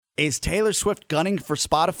Is Taylor Swift gunning for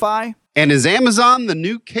Spotify? And is Amazon the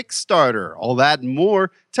new Kickstarter? All that and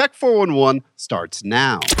more. Tech 411 starts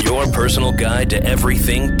now. Your personal guide to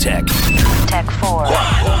everything tech. Tech 4.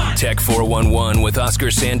 Tech 411 with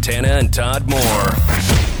Oscar Santana and Todd Moore.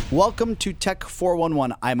 Welcome to Tech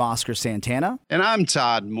 411. I'm Oscar Santana. And I'm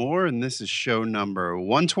Todd Moore, and this is show number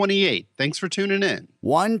 128. Thanks for tuning in.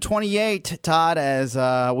 128, Todd, as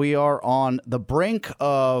we are on the brink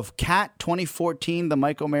of CAT 2014, the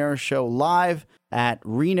Mike O'Mara Show live at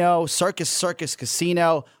Reno Circus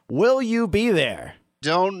Casino. Will you be there?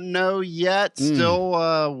 Don't know yet.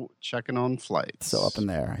 Still checking on flights. So up in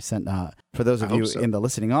there. I sent, for those of you in the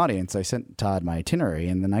listening audience, I sent Todd my itinerary,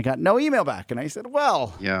 and then I got no email back. And I said,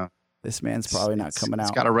 well, yeah, this man's probably not coming out.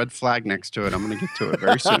 It's got a red flag next to it. I'm going to get to it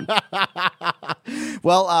very soon.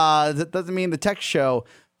 Well, that doesn't mean the tech show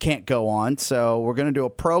can't go on. So we're going to do a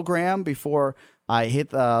program before I hit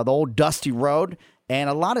the old dusty road. And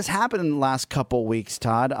a lot has happened in the last couple weeks,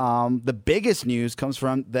 Todd. The biggest news comes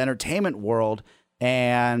from the entertainment world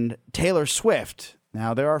and Taylor Swift.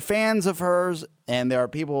 Now, there are fans of hers, and there are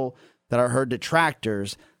people that are her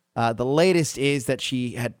detractors. The latest is that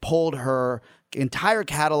she had pulled her entire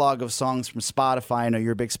catalog of songs from Spotify. I know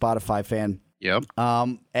you're a big Spotify fan. Yep.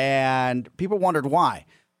 And people wondered why.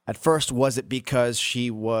 At first, was it because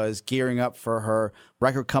she was gearing up for her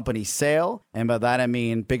record company sale? And by that, I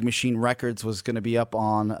mean Big Machine Records was going to be up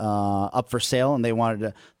for sale, and they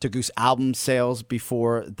wanted to goose album sales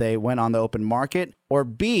before they went on the open market. Or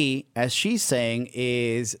B, as she's saying,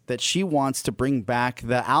 is that she wants to bring back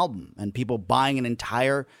the album and people buying an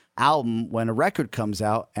entire album when a record comes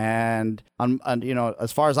out. And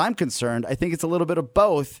as far as I'm concerned, I think it's a little bit of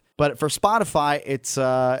both. But for Spotify, it's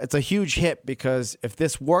a huge hit, because if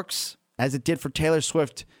this works as it did for Taylor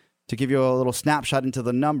Swift, to give you a little snapshot into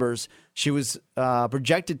the numbers, she was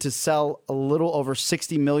projected to sell a little over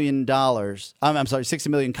 $60 million. 60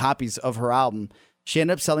 million copies of her album. She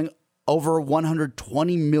ended up selling over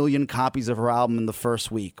 120 million copies of her album in the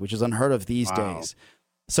first week, which is unheard of these days.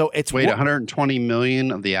 So it's 120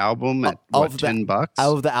 million of the album at what, $10? Out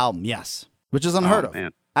of the album, yes, which is unheard of.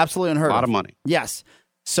 Man. Absolutely unheard of. A lot of money. Yes.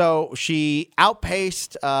 So she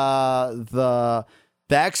outpaced the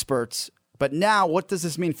experts. But now, what does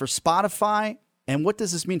this mean for Spotify? And what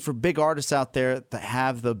does this mean for big artists out there that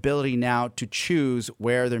have the ability now to choose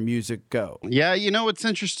where their music goes? Yeah, it's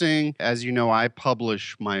interesting. As you know, I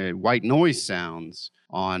publish my white noise sounds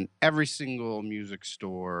on every single music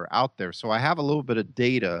store out there. So I have a little bit of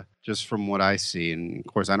data just from what I see. And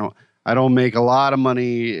of course, I don't make a lot of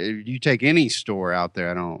money. If you take any store out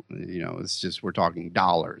there, it's just, we're talking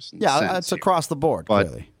dollars. And cents it's across the board, but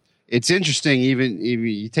clearly. It's interesting, even if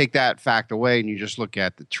you take that fact away and you just look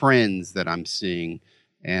at the trends that I'm seeing.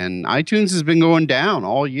 And iTunes has been going down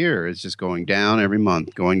all year. It's just going down every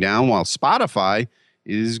month, going down, while Spotify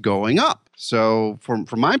is going up. So from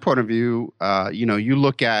my point of view, you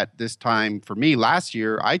look at this time for me last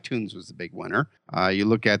year, iTunes was the big winner. You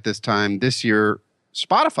look at this time this year,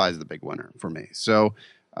 Spotify is the big winner for me. So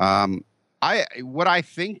what I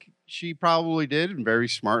think she probably did, and very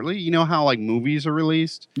smartly, you know how like movies are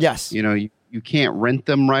released? Yes. You can't rent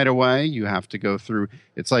them right away. You have to go through,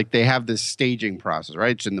 it's like they have this staging process,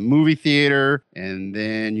 right? It's in the movie theater, and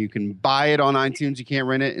then you can buy it on iTunes. You can't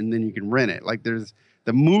rent it, and then you can rent it. Like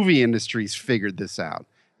the movie industry's figured this out.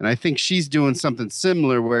 And I think she's doing something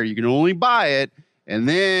similar where you can only buy it, and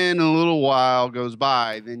then a little while goes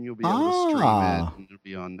by, then you'll be able to stream it, and it'll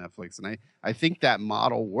be on Netflix. And I think that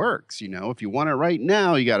model works. If you want it right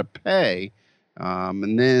now, you got to pay,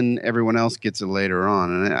 and then everyone else gets it later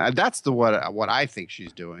on. And that's what I think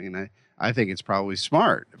she's doing. And I think it's probably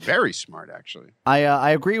smart, very smart, actually.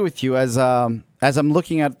 I agree with you. As I'm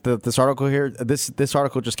looking at this article here, this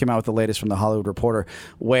article just came out with the latest from the Hollywood Reporter,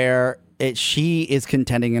 where she is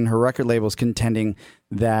contending, and her record label is contending,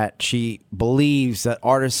 that she believes that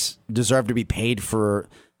artists deserve to be paid for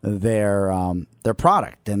their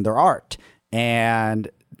product and their art,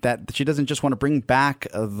 and that she doesn't just want to bring back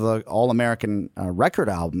the All-American record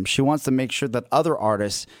album. She wants to make sure that other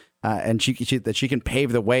artists and she can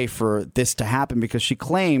pave the way for this to happen, because she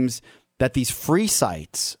claims that these free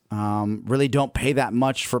sites really don't pay that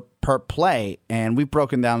much per play, and we've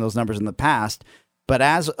broken down those numbers in the past. But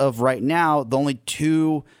as of right now, the only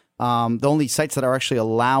sites that are actually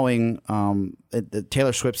allowing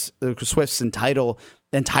Taylor Swift's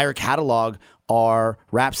entire catalog are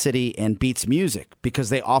Rhapsody and Beats Music, because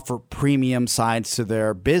they offer premium sides to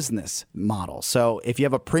their business model. So if you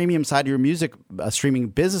have a premium side to your music streaming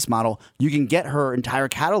business model, you can get her entire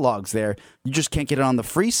catalogs there. You just can't get it on the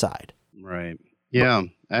free side. Right. Yeah.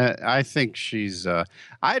 I think she's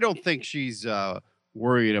I don't think she's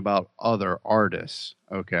worried about other artists.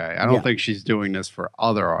 Okay, I don't think she's doing this for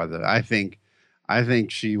other artists. I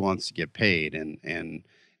think she wants to get paid, and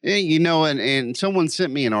and someone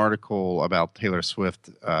sent me an article about Taylor Swift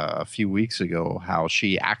a few weeks ago, how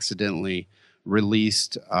she accidentally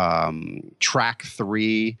released track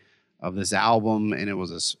 3 of this album, and it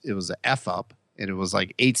was a F up, and it was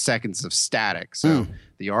like 8 seconds of static. So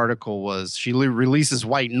the article was she releases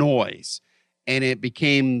White Noise, and it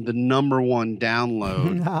became the #1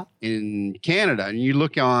 download in Canada. And you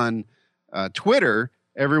look on Twitter,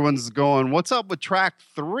 everyone's going, "What's up with track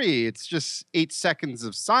 3? It's just 8 seconds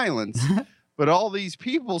of silence." But all these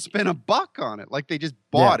people spent $1 on it, like they just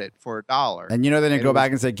bought it for $1. And they didn't go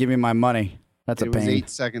back and say, "Give me my money." That's a pain. It was 8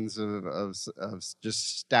 seconds of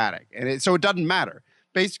just static, and so it doesn't matter.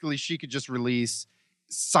 Basically, she could just release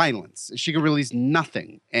silence. She could release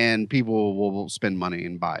nothing, and people will spend money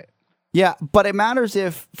and buy it. Yeah, but it matters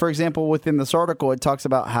if, for example, within this article, it talks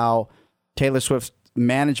about how Taylor Swift's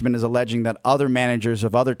management is alleging that other managers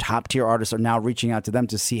of other top-tier artists are now reaching out to them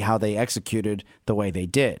to see how they executed the way they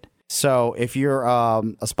did. So if you're a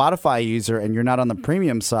Spotify user and you're not on the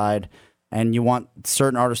premium side and you want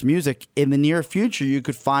certain artists' music, in the near future, you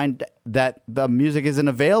could find that the music isn't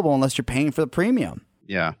available unless you're paying for the premium.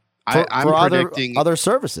 Yeah. I'm predicting other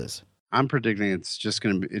services. I'm predicting it's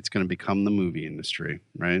gonna become the movie industry,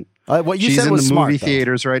 right? What you She's said in was the smart, movie though.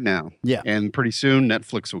 theaters right now. Yeah, and pretty soon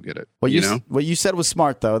Netflix will get it. What you said was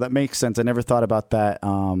smart, though. That makes sense. I never thought about that.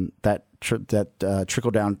 That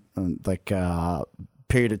trickle down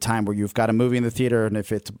period of time where you've got a movie in the theater, and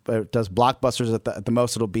if it does blockbusters at the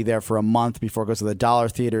most, it'll be there for a month before it goes to the dollar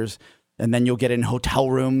theaters. And then you'll get it in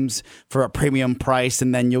hotel rooms for a premium price,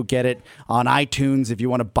 and then you'll get it on iTunes if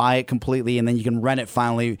you want to buy it completely, and then you can rent it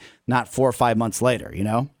finally, not 4 or 5 months later,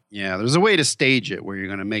 Yeah, there's a way to stage it where you're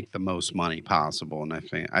going to make the most money possible, and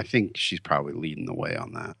I think she's probably leading the way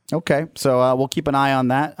on that. Okay, so we'll keep an eye on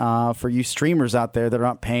that. For you streamers out there that are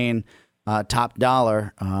not paying top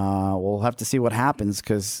dollar, we'll have to see what happens,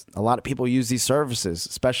 because a lot of people use these services,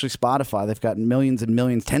 especially Spotify. They've got millions and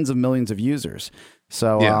millions, tens of millions of users.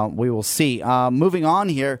 So we will see. Moving on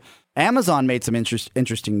here, Amazon made some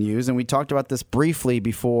interesting news, and we talked about this briefly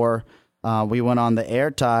before we went on the air,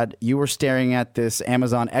 Todd. You were staring at this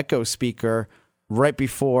Amazon Echo speaker right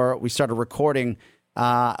before we started recording.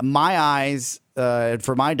 My eyes,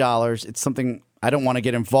 for my dollars, it's something I don't want to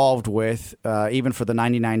get involved with, even for the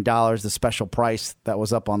 $99, the special price that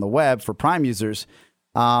was up on the web for Prime users.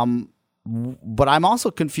 But I'm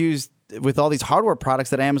also confused with all these hardware products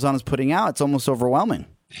that Amazon is putting out. It's almost overwhelming.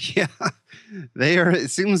 Yeah, they are.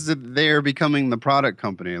 It seems that they are becoming the product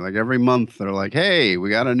company. Like every month, they're like, "Hey, we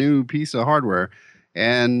got a new piece of hardware,"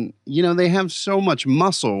 and they have so much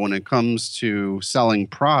muscle when it comes to selling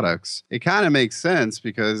products. It kind of makes sense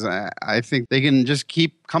because I think they can just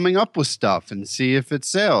keep coming up with stuff and see if it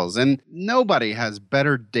sells. And nobody has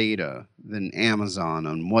better data than Amazon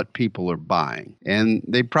on what people are buying. And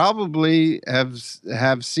they probably have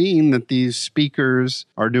seen that these speakers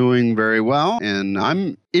are doing very well. And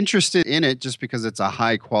I'm interested in it just because it's a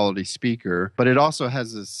high quality speaker, but it also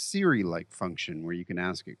has a Siri-like function where you can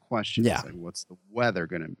ask it questions like what's the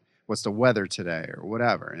weather today or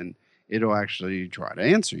whatever, and it'll actually try to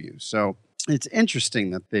answer you. So it's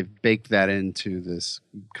interesting that they've baked that into this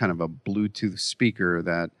kind of a Bluetooth speaker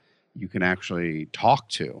that you can actually talk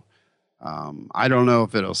to. I don't know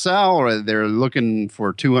if it'll sell, or they're looking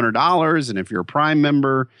for $200, and if you're a Prime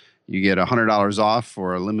member, you get $100 off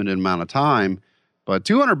for a limited amount of time. But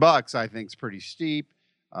 $200, I think, is pretty steep.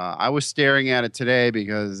 I was staring at it today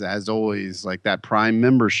because, as always, like that Prime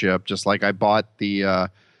membership, just like I bought the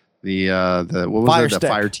what was it, the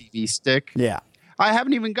Fire TV stick. Yeah, I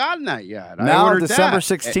haven't even gotten that yet. Now December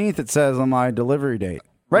 16th, it says on my delivery date,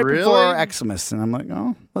 right before Xmas, and I'm like,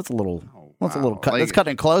 oh, that's a little. What's a little cut? That's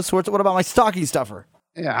cutting it close. What about my stocking stuffer?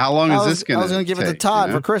 Yeah, how long is this going to I was going to give it to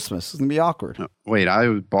Todd for Christmas. It's going to be awkward. Wait, I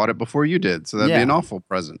bought it before you did, so that'd be an awful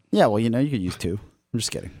present. Yeah, well, you could use 2. I'm just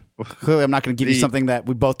kidding. Clearly, I'm not going to give you something that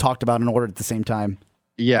we both talked about and ordered at the same time.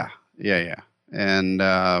 Yeah. And,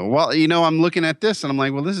 I'm looking at this, and I'm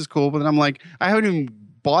like, well, this is cool. But then I'm like, I haven't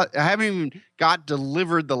even got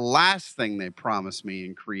delivered the last thing they promised me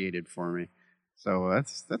and created for me. So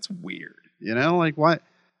that's weird. Like what?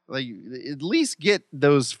 Like, at least get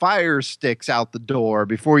those Fire Sticks out the door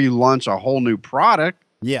before you launch a whole new product.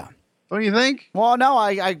 Yeah. Don't you think? Well, no,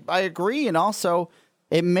 I agree. And also,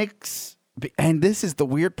 it makes, and this is the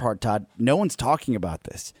weird part, Todd. No one's talking about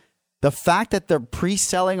this. The fact that they're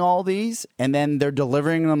pre-selling all these and then they're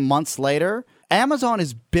delivering them months later. Amazon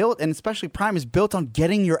is built, and especially Prime is built on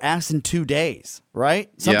getting your ass in 2 days, right?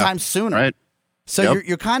 Sometimes sooner. Right. So Yep.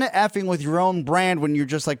 you're kind of effing with your own brand when you're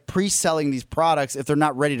just like pre-selling these products if they're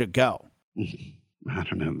not ready to go. I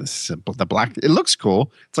don't know, the black, it looks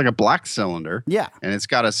cool. It's like a black cylinder. Yeah. And it's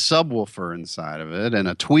got a subwoofer inside of it and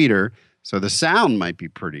a tweeter. So the sound might be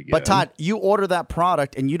pretty good. But Todd, you order that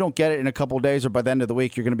product and you don't get it in a couple of days or by the end of the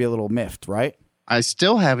week, you're going to be a little miffed, right? I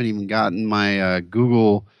still haven't even gotten my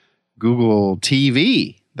Google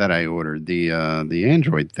TV that I ordered, the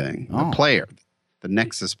Android thing, the player, the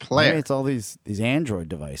Nexus player. Maybe it's all these Android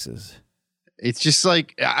devices. It's just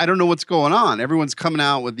like, I don't know what's going on. Everyone's coming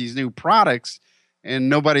out with these new products and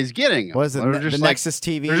nobody's getting them. What is it? They're The just like, Nexus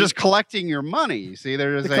TV? They're just collecting your money. You see,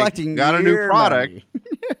 they're just collecting got a new your product money.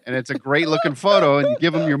 and it's a great looking photo and you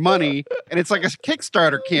give them your money and it's like a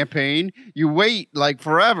Kickstarter campaign. You wait like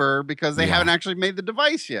forever because they haven't actually made the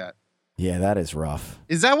device yet. Yeah, that is rough.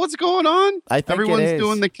 Is that what's going on? I think everyone's it is.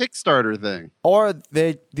 doing the Kickstarter thing. Or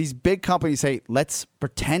these big companies say, let's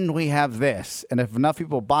pretend we have this. And if enough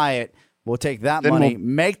people buy it, we'll take that Then money, we'll-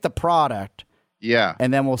 make the product, Yeah.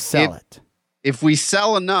 and then we'll sell it. If we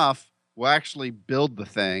sell enough, we'll actually build the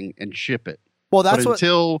thing and ship it. Well, that's But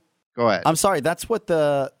go ahead. I'm sorry. That's what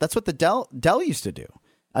the Dell used to do.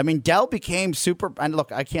 I mean, Dell became super. And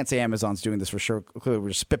look, I can't say Amazon's doing this for sure. Clearly, we're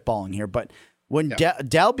just spitballing here. But when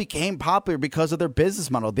Dell became popular because of their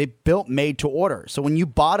business model, they built made to order. So when you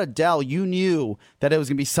bought a Dell, you knew that it was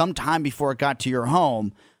going to be some time before it got to your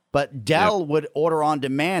home. But Dell would order on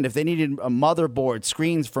demand. If they needed a motherboard,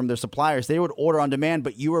 screens from their suppliers, they would order on demand.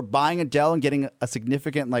 But you were buying a Dell and getting a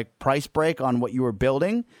significant like price break on what you were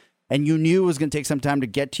building. And you knew it was going to take some time to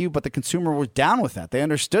get to you, but the consumer was down with that. They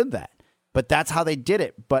understood that. But that's how they did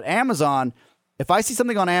it. But Amazon, if I see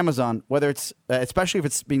something on Amazon, whether it's, especially if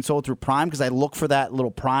it's being sold through Prime, because I look for that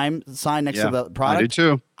little Prime sign next to the product. I do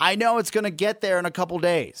too. I know it's going to get there in a couple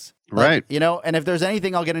days. Right. You know, and if there's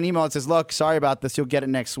anything, I'll get an email that says, look, sorry about this. You'll get it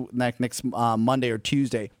next Monday or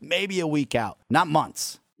Tuesday, maybe a week out, not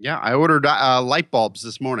months. Yeah, I ordered light bulbs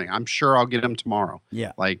this morning. I'm sure I'll get them tomorrow.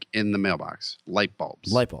 Yeah. Like in the mailbox. Light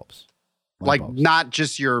bulbs. Light bulbs. Not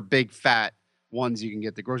just your big fat ones you can get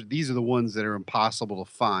at the grocery. These are the ones that are impossible to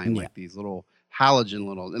find. Yeah. Like these little halogen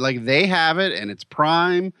like they have it and it's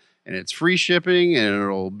Prime and it's free shipping and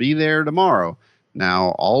it'll be there tomorrow.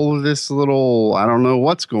 Now, all of this little, I don't know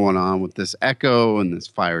what's going on with this Echo and this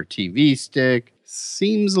Fire TV stick.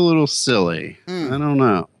 Seems a little silly. I don't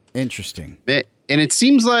know. Interesting. And it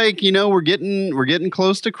seems like, you know, we're getting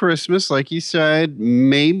close to Christmas, like you said.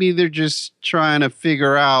 Maybe they're just trying to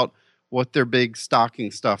figure out what their big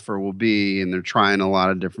stocking stuffer will be, and they're trying a lot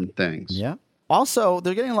of different things. Yeah. Also,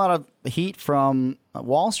 they're getting a lot of heat from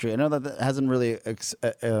Wall Street. I know that hasn't really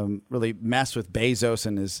really messed with Bezos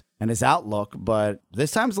and his outlook, but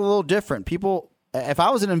this time's a little different. People, if I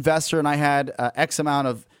was an investor and I had X amount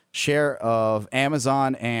of share of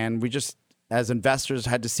Amazon, and we just as investors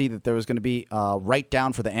had to see that there was going to be a write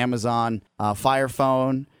down for the Amazon Fire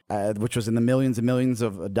Phone, which was in the millions and millions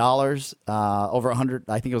of dollars, over 100,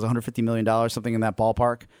 I think it was $150 million, something in that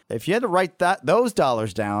ballpark. If you had to write those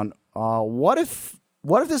dollars down, what if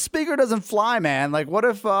the speaker doesn't fly, man? Like, what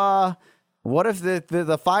if the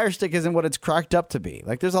Fire Stick isn't what it's cracked up to be?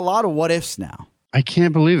 Like, there's a lot of what ifs now. I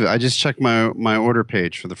can't believe it. I just checked my order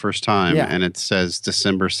page for the first time, and it says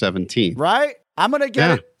December 17th. Right? I'm gonna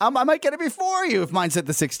get it. I might get it before you if mine said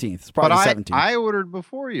the 16th. It's probably the 17th. I ordered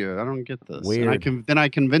before you. I don't get this. Weird. And then I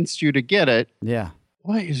convinced you to get it. Yeah.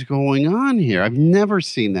 What is going on here? I've never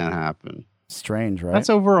seen that happen. Strange, right? That's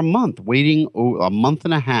over a month. Waiting a month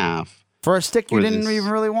and a half for a stick you for didn't this. even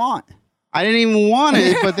really want. I didn't even want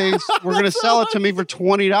it, but they were going to sell it to me for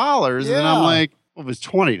 $20, and I'm like, well, if it's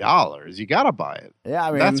 $20, you got to buy it. Yeah,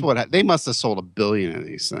 I mean, that's what they must have sold 1 billion of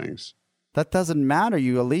these things. That doesn't matter.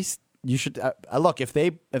 You should look, if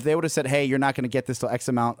they would have said, hey, you're not going to get this till X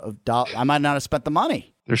amount of dollars, I might not have spent the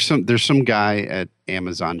money. There's some guy at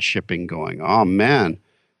Amazon shipping going, oh man,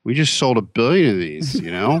 we just sold 1 billion of these.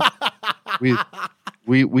 You know,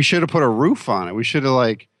 we should have put a roof on it. We should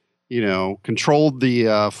have controlled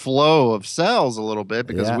the flow of sales a little bit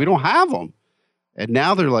because we don't have them. And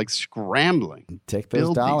now they're like scrambling. Take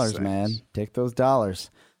those dollars, man. Take those dollars.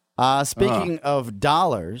 Speaking of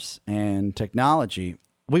dollars and technology,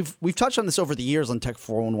 we've touched on this over the years on Tech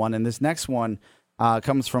 411, and this next one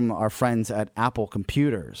comes from our friends at Apple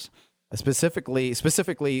Computers.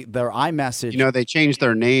 Specifically their iMessage. You know, they changed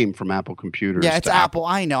their name from Apple Computers. Yeah, it's to Apple.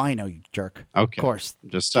 I know, you jerk. Okay. Of course.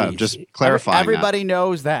 Just clarifying. Everybody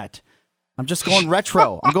knows that. I'm just going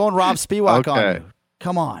retro. I'm going Rob Spiewak on you.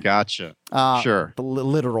 Come on. Gotcha. Sure. The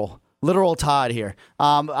literal Todd here.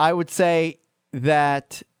 I would say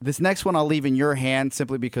that this next one I'll leave in your hands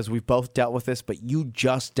simply because we've both dealt with this, but you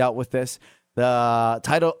just dealt with this. The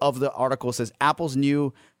title of the article says Apple's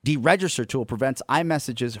new deregister tool prevents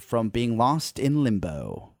iMessages from being lost in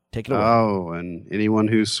limbo. Take it away. Oh, and anyone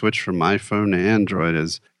who's switched from iPhone to Android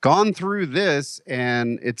has gone through this,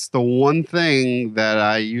 and it's the one thing that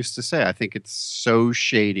I used to say. I think it's so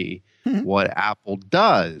shady what Apple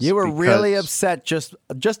does. You were really upset just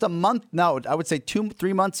a month, no, I would say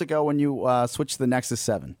 2-3 months ago when you switched to the Nexus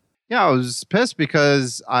 7. Yeah, I was pissed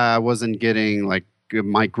because I wasn't getting like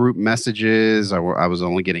my group messages. I was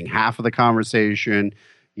only getting half of the conversation.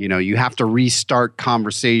 You know, you have to restart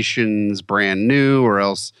conversations brand new or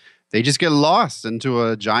else they just get lost into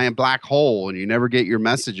a giant black hole and you never get your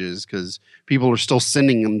messages because people are still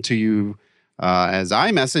sending them to you as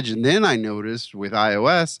iMessage. And then I noticed with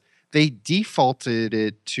iOS, they defaulted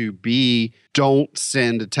it to be don't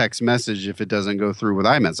send a text message if it doesn't go through with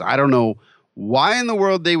iMessage. I don't know why in the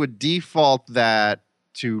world they would default that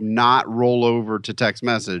to not roll over to text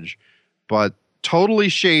message, but totally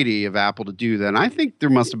shady of Apple to do that. And I think there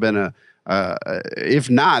must have been if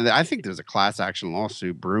not, I think there's a class action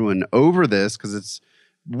lawsuit brewing over this because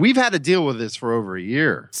we've had to deal with this for over a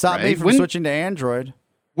year. Stop me from switching to Android.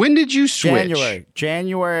 When did you switch?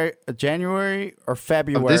 January or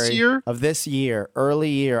February of this year. Early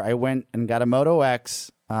year. I went and got a Moto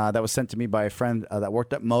X that was sent to me by a friend that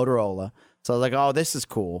worked at Motorola. So I was like, oh, this is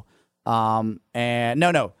cool. I'm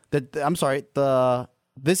sorry.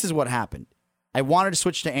 This is what happened. I wanted to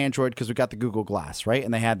switch to Android because we got the Google Glass, right?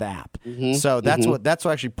 And they had the app. Mm-hmm, so that's what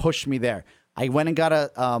actually pushed me there. I went and got a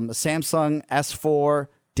Samsung S4,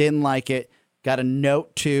 didn't like it. Got a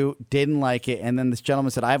Note 2, didn't like it. And then this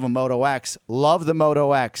gentleman said, I have a Moto X. Love the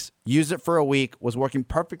Moto X. Used it for a week. Was working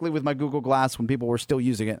perfectly with my Google Glass when people were still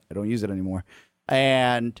using it. I don't use it anymore.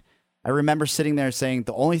 And I remember sitting there saying,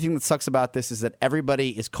 the only thing that sucks about this is that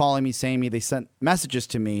everybody is calling me, saying they sent messages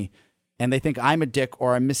to me, and they think I'm a dick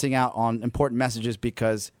or I'm missing out on important messages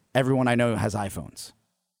because everyone I know has iPhones.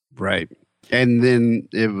 Right. And then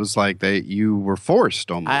it was like you were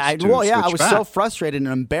forced almost. I was so frustrated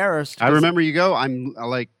and embarrassed. I remember you go, I'm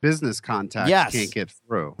like business contacts can't get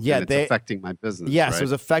through. Yeah, it's affecting my business. Yes, right? It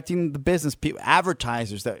was affecting the business.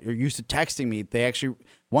 Advertisers that are used to texting me.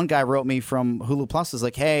 One guy wrote me from Hulu Plus is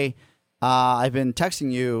like, hey, I've been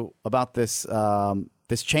texting you about this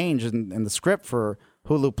change in the script for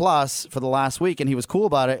Hulu Plus for the last week, and he was cool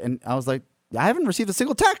about it. And I was like, I haven't received a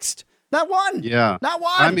single text. Not one. Yeah. Not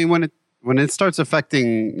one. I mean, when it starts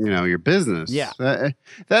affecting, your business. Yeah.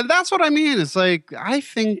 That's what I mean. It's like, I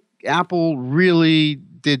think Apple really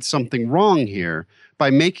did something wrong here by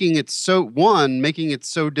making it so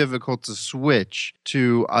difficult to switch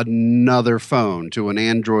to another phone, to an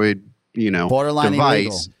Android, borderline device.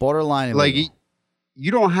 Illegal. Borderline illegal. Like, you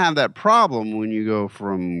don't have that problem when you go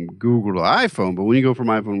from Google to iPhone, but when you go from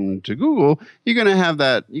iPhone to Google, you're gonna have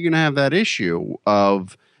that issue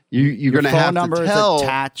of you're gonna have to tell. Your phone number is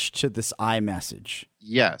attached to this iMessage.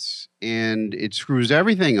 Yes, and it screws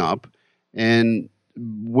everything up. And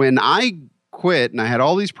when I quit and I had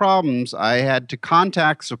all these problems, I had to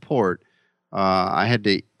contact support. I had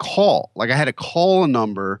to call. Like I had to call a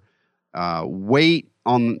number, wait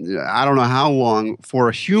on I don't know how long for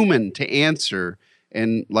a human to answer.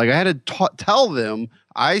 And like I had to tell them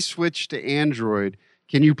I switched to Android.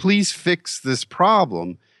 Can you please fix this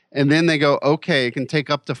problem? And then they go, okay, it can take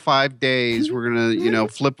up to 5 days. We're gonna,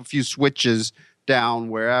 flip a few switches down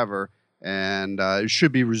wherever, and it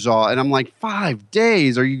should be resolved. And I'm like, 5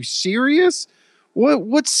 days? Are you serious?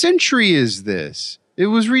 What century is this? It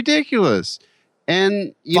was ridiculous.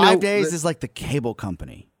 And 5 days is like the cable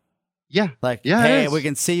company. Yeah. Like, hey, we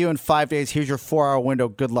can see you in 5 days. Here's your 4-hour window.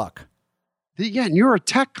 Good luck. Yeah, and you're a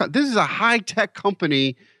tech. This is a high-tech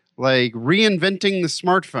company, like reinventing the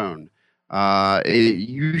smartphone.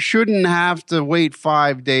 You shouldn't have to wait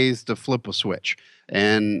 5 days to flip a switch,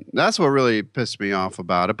 and that's what really pissed me off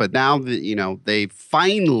about it. But now that they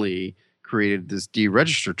finally created this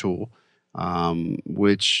deregister tool,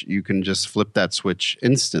 which you can just flip that switch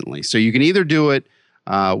instantly. So you can either do it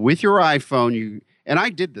with your iPhone. And I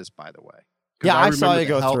did this, by the way. Yeah, I saw you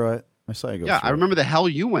go through it. I remember the hell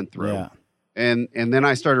you went through. Yeah. And then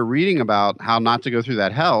I started reading about how not to go through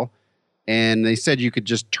that hell. And they said you could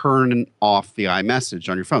just turn off the iMessage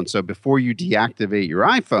on your phone. So before you deactivate your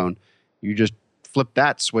iPhone, you just flip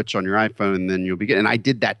that switch on your iPhone and then you'll be good. And I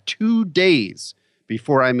did that 2 days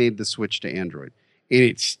before I made the switch to Android. And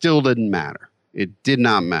it still didn't matter. It did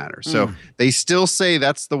not matter. So they still say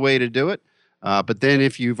that's the way to do it. But then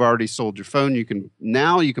if you've already sold your phone, you can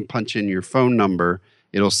punch in your phone number.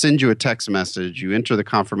 It'll send you a text message. You enter the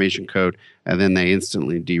confirmation code, and then they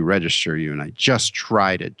instantly deregister you. And I just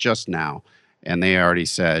tried it just now, and they already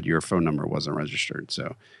said your phone number wasn't registered.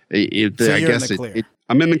 So So I you're in guess the clear.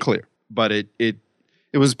 I'm in the clear, but it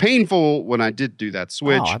was painful when I did do that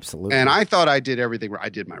switch. Oh, absolutely. And I thought I did everything right. I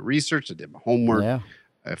did my research. I did my homework. Yeah.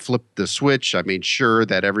 I flipped the switch. I made sure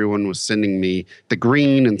that everyone was sending me the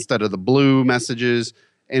green instead of the blue messages,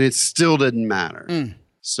 and it still didn't matter.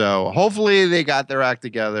 So hopefully they got their act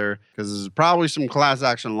together, because there's probably some class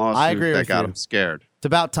action lawsuit that got them scared. It's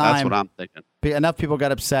about time. That's what I'm thinking. Enough people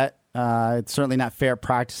got upset. It's certainly not fair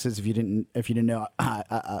practices. If you didn't know,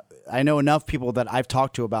 I know enough people that I've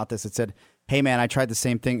talked to about this that said, "Hey man, I tried the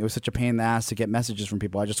same thing. It was such a pain in the ass to get messages from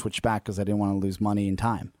people. I just switched back because I didn't want to lose money and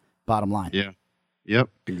time." Bottom line. Yeah. Yep.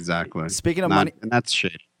 Exactly. Speaking of money, and that's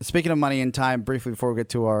shady. Speaking of money and time, briefly before we get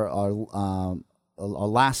to our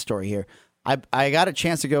last story here, I got a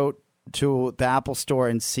chance to go to the Apple Store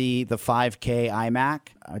and see the 5K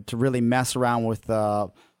iMac to really mess around with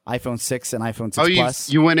iPhone 6 and iPhone 6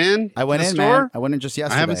 Plus. You went in? I went in, store? man. I went in just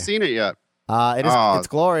yesterday. I haven't seen it yet. It's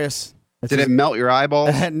glorious. Did it melt your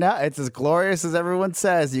eyeballs? No, it's as glorious as everyone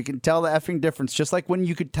says. You can tell the effing difference. Just like when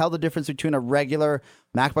you could tell the difference between a regular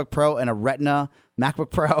MacBook Pro and a Retina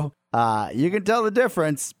MacBook Pro. You can tell the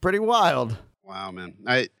difference. Pretty wild. Wow, man.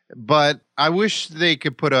 But I wish they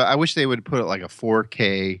could I wish they would put it like a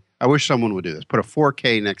 4K. I wish someone would do this. Put a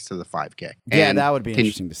 4K next to the 5K. Yeah, that would be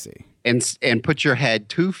interesting to see. And put your head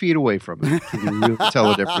 2 feet away from it. Can you really tell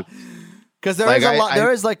the difference? Because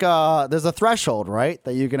there's a threshold, right,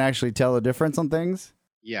 that you can actually tell the difference on things.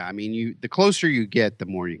 Yeah, I mean, the closer you get, the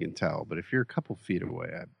more you can tell. But if you're a couple feet away,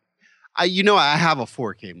 I have a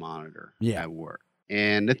 4K monitor at work,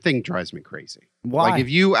 and the thing drives me crazy. Why? Like if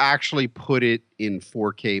you actually put it in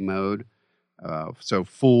 4K mode, so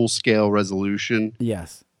full scale resolution.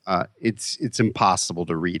 Yes. It's impossible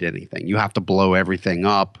to read anything. You have to blow everything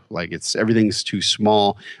up. Like everything's too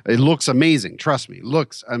small. It looks amazing. Trust me, it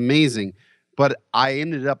looks amazing. But I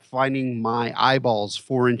ended up finding my eyeballs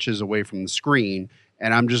 4 inches away from the screen,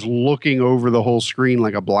 and I'm just looking over the whole screen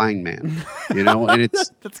like a blind man, and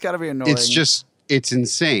that's gotta be annoying. It's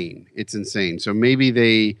insane. It's insane. So maybe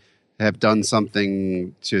they have done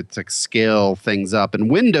something to scale things up,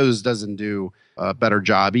 and Windows doesn't do a better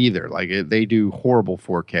job either. Like they do horrible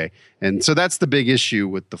 4K. And so that's the big issue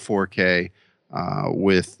with the 4K,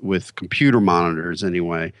 with computer monitors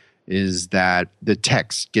anyway, is that the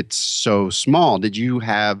text gets so small. Did you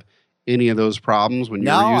have any of those problems when you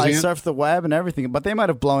were using it? No, I surfed the web and everything, but they might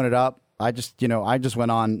have blown it up. I just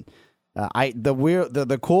went on.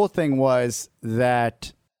 The cool thing was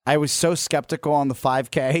that I was so skeptical on the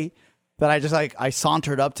 5K that I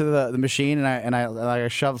sauntered up to the machine and I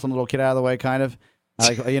shoved some little kid out of the way, kind of,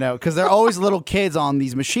 because there are always little kids on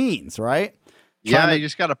these machines, right? You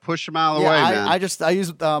just got to push them out of the way, man. I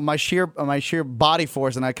used my sheer body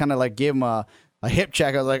force, and I kind of gave him a hip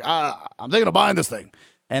check. I was like, I'm thinking of buying this thing,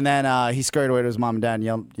 and then he scurried away to his mom and dad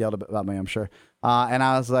and yelled about me, I'm sure. And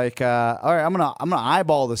I was like, all right, I'm gonna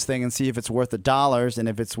eyeball this thing and see if it's worth the dollars and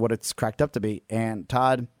if it's what it's cracked up to be. And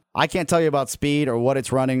Todd, I can't tell you about speed or what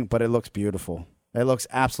it's running, but it looks beautiful. It looks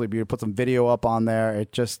absolutely beautiful. Put some video up on there.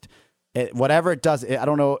 Whatever it does, I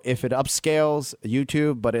don't know if it upscales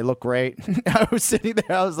YouTube, but it looked great. I was sitting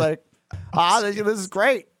there. I was like, this is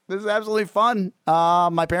great. This is absolutely fun.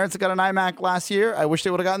 My parents got an iMac last year. I wish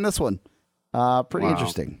they would have gotten this one. Pretty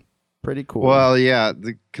interesting. Pretty cool. Well, yeah.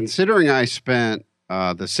 Considering I spent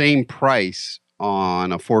the same price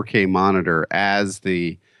on a 4K monitor as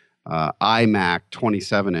the iMac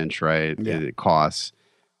 27-inch, right? Yeah. It costs.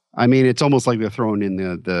 I mean, it's almost like they're throwing in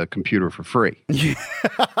the computer for free.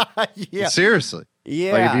 Yeah. Seriously.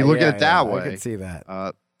 Yeah. Like if you look at it that way, I can see that.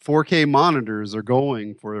 4K monitors are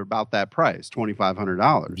going for about that price,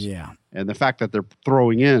 $2,500. Yeah. And the fact that they're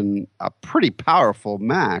throwing in a pretty powerful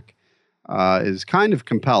Mac is kind of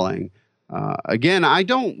compelling. Again, I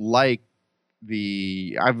don't like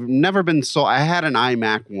I've never been I had an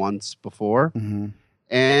iMac once before,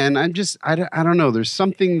 and I don't know. There's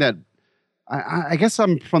something that I guess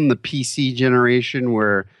I'm from the PC generation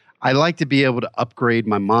where I like to be able to upgrade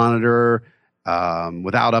my monitor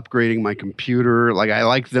without upgrading my computer. Like I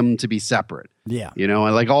like them to be separate. Yeah. I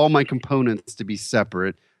like all my components to be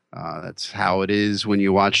separate. That's how it is when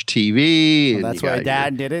you watch TV. Well, that's the way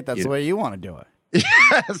Dad did it. That's the way you want to do it.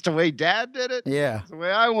 That's the way Dad did it. Yeah. That's the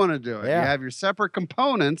way I want to do it. Yeah. You have your separate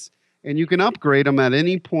components, and you can upgrade them at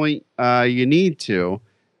any point you need to.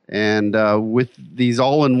 And with these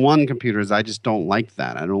all-in-one computers, I just don't like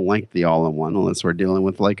that. I don't like the all-in-one unless we're dealing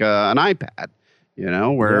with like an iPad,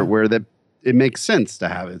 where it makes sense to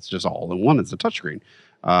have it. It's just all-in-one. It's a touchscreen.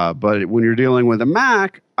 But when you're dealing with a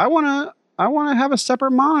Mac, I want to have a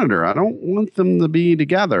separate monitor. I don't want them to be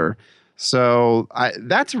together. So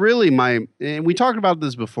that's really and we talked about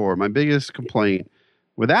this before. My biggest complaint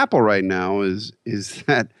with Apple right now is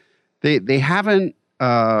that they haven't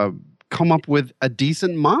come up with a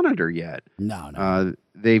decent monitor yet. No.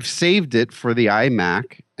 They've saved it for the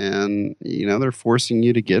iMac, and they're forcing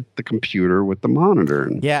you to get the computer with the monitor.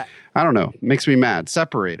 And Yeah. I don't know. Makes me mad.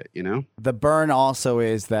 Separate it. The burn also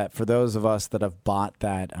is that for those of us that have bought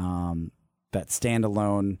that that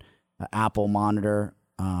standalone Apple monitor,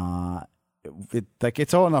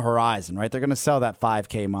 it's on the horizon, right? They're going to sell that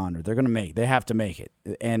 5K monitor. They have to make it.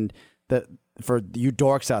 And for you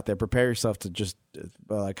dorks out there, prepare yourself to just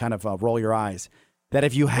kind of roll your eyes. That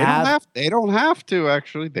if you they don't have to,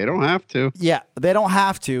 actually. They don't have to. Yeah, they don't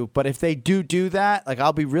have to. But if they do that, like,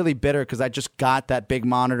 I'll be really bitter because I just got that big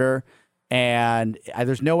monitor and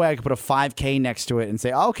there's no way I could put a 5K next to it and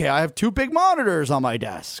say, okay, I have two big monitors on my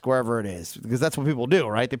desk, wherever it is. Because that's what people do,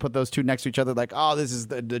 right? They put those two next to each other like, oh, this is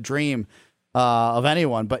the dream of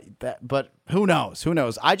anyone. But who knows? Who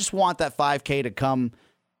knows? I just want that 5K to come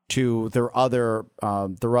to their other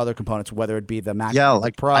components, whether it be the Mac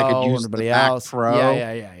Pro I could use or anybody the Mac else. Pro.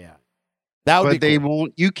 Yeah. That would but be they cool.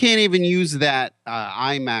 won't. You can't even use that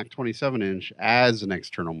iMac 27-inch as an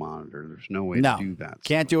external monitor. There's no way to do that.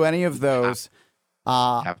 Can't do any of those.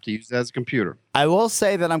 Have to use it as a computer. I will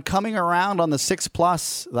say that I'm coming around on the 6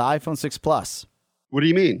 Plus, the iPhone 6 Plus. What do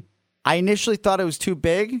you mean? I initially thought it was too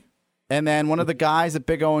big, and then one of the guys at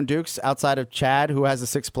Big O and Dukes, outside of Chad, who has the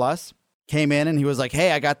 6 Plus, came in and he was like,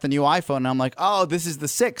 hey, I got the new iPhone. And I'm like, oh, this is the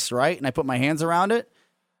 6, right? And I put my hands around it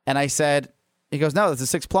and I said, he goes, no, that's the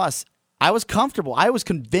 6 Plus. I was comfortable. I was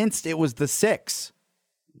convinced it was the 6.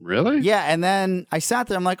 Really? Yeah. And then I sat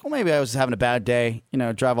there. I'm like, well, maybe I was having a bad day.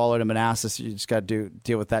 Drive all the way to Manassas. You just got to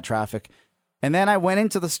deal with that traffic. And then I went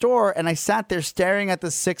into the store and I sat there staring at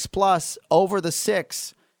the 6 Plus over the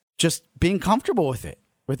 6, just being comfortable with it,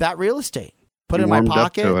 with that real estate. Put it in my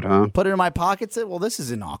pocket. Put it in my pocket. Said, well, this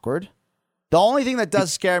isn't awkward. The only thing that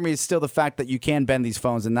does scare me is still the fact that you can bend these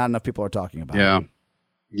phones and not enough people are talking about it.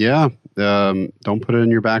 Yeah. Don't put it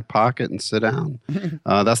in your back pocket and sit down.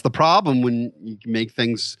 That's the problem when you make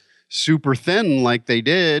things super thin like they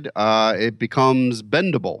did. It becomes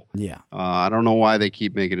bendable. Yeah. I don't know why they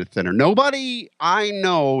keep making it thinner. Nobody I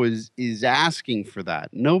know is asking for that.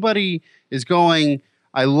 Nobody is going,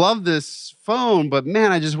 I love this phone, but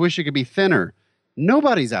man, I just wish it could be thinner.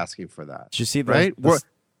 Nobody's asking for that. Did you see that? Right?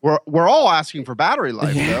 We're all asking for battery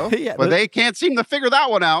life, though, but they can't seem to figure that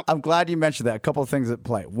one out. I'm glad you mentioned that. A couple of things at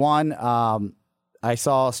play. One, I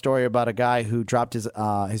saw a story about a guy who dropped his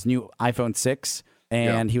new iPhone 6,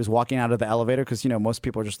 and he was walking out of the elevator because, most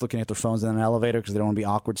people are just looking at their phones in an elevator because they don't want to be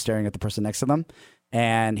awkward staring at the person next to them.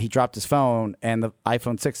 And he dropped his phone, and the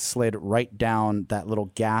iPhone 6 slid right down that little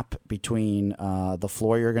gap between the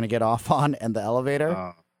floor you're going to get off on and the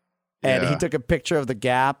elevator. And he took a picture of the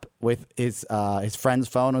gap with his friend's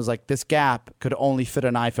phone. And was like, this gap could only fit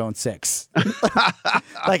an iPhone 6.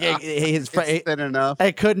 Like it's thin enough.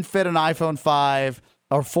 It couldn't fit an iPhone 5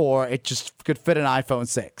 or 4. It just could fit an iPhone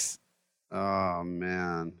 6. Oh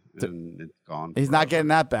man, it's gone. He's not getting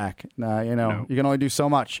that back. No. You can only do so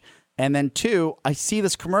much. And then 2, I see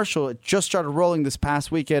this commercial. It just started rolling this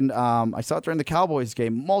past weekend. I saw it during the Cowboys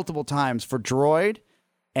game multiple times for Droid,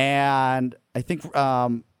 and I think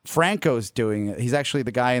Franco's doing it. He's actually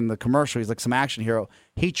the guy in the commercial. He's like some action hero.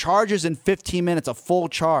 He charges in 15 minutes, a full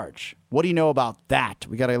charge. What do you know about that?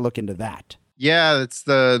 We got to look into that. Yeah, it's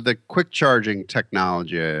the quick charging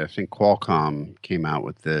technology. I think Qualcomm came out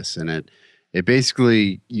with this, and it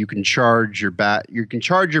basically you can charge your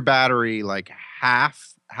battery like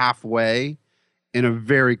halfway in a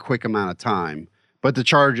very quick amount of time. But to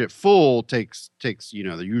charge it full takes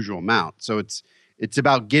the usual amount. So it's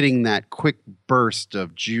about getting that quick burst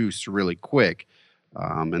of juice really quick.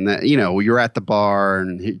 And that, you're at the bar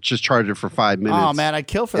and just charge it for 5 minutes. Oh man, I'd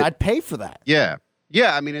kill for that. I'd pay for that. Yeah.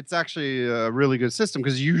 Yeah. I mean, it's actually a really good system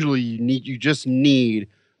because usually you just need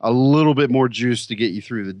a little bit more juice to get you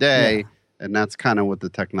through the day. Yeah. And that's kind of what the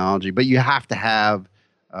technology, but you have to have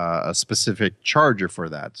a specific charger for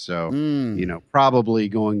that. So, probably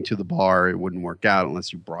going to the bar, it wouldn't work out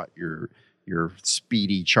unless you brought your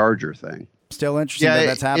speedy charger thing. Still interesting that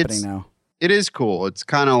that's happening now. It is cool. It's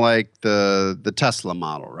kind of like the Tesla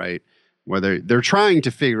model, right? Where they're trying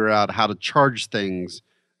to figure out how to charge things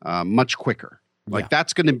much quicker. Like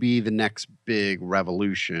that's going to be the next big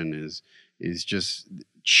revolution is just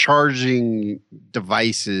charging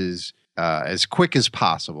devices as quick as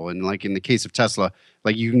possible. And like in the case of Tesla,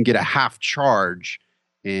 like you can get a half charge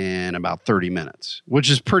in about 30 minutes, which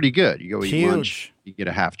is pretty good. You go eat lunch, you get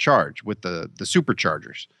a half charge with the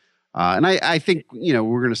superchargers. And I think, we're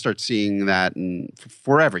going to start seeing that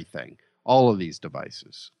for everything, all of these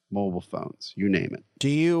devices. mobile phones, you name it. Do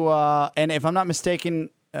you, and if I'm not mistaken,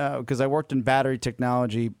 because I worked in battery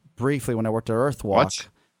technology briefly when I worked at Earthwalk.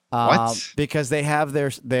 What? Because they have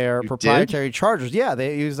their You proprietary chargers. Yeah,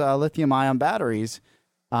 they use lithium-ion batteries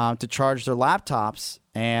to charge their laptops,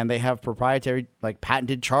 and they have proprietary, like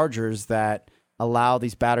patented chargers that allow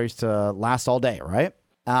these batteries to last all day, right?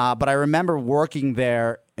 But I remember working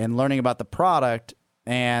there and learning about the product,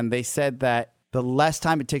 and they said that the less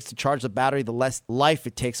time it takes to charge the battery, the less life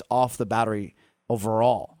it takes off the battery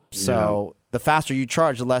overall. So the faster you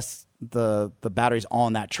charge, the less the battery's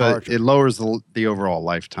on that charger. But it lowers the overall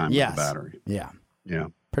lifetime of the battery. Yeah. Yeah.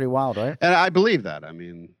 Pretty wild, right? And I believe that. I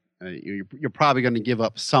mean, you're probably going to give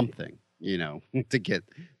up something, to get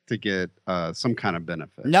some kind of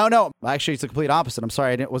benefit. No. Actually, it's the complete opposite. I'm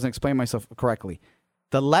sorry, wasn't explaining myself correctly.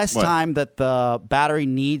 The less time that the battery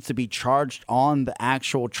needs to be charged on the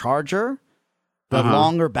actual charger, the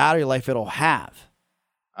longer battery life it'll have.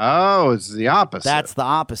 Oh, it's the opposite. That's the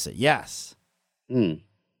opposite, yes. Hmm.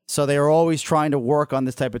 So they are always trying to work on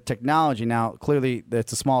this type of technology. Now, clearly,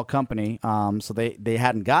 it's a small company, so they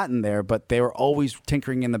hadn't gotten there, but they were always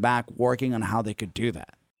tinkering in the back, working on how they could do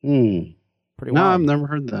that. Pretty wild. No, I've never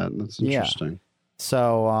heard that. That's interesting. Yeah.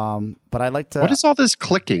 So, but I'd like to... What is all this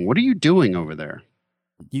clicking? What are you doing over there?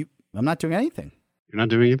 I'm not doing anything. You're not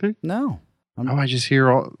doing anything? No. I just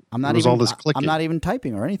hear all this clicking. I'm not even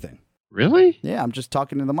typing or anything. Really? Yeah, I'm just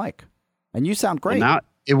talking to the mic. And you sound great. Well, now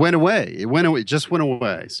it went away. It just went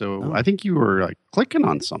away. So I think you were like clicking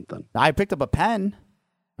on something. I picked up a pen.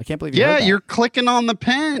 I can't believe you heard that. You're clicking on the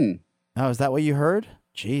pen. Oh, is that what you heard?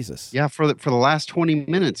 Jesus. Yeah, for the last 20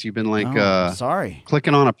 minutes you've been like sorry.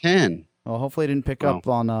 Clicking on a pen. Well, hopefully it didn't pick up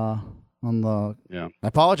on the Yeah. I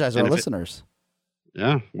apologize to our listeners.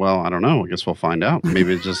 Yeah, well, I don't know. I guess we'll find out.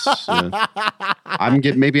 Maybe it's just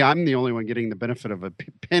maybe I'm the only one getting the benefit of a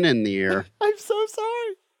pin in the ear. I'm so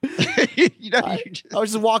sorry. I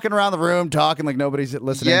was just walking around the room talking like nobody's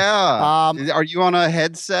listening. Yeah. Are you on a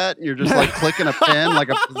headset and you're just like clicking a pen like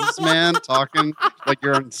a businessman talking like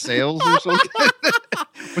you're on sales or something?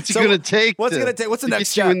 What's it going to take? What's it going to take? What's the next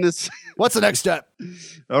step? What's the next step?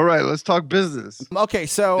 All right, let's talk business. Okay,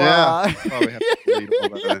 so probably have to delete all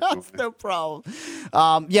that. That's no problem.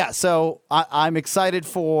 So I'm excited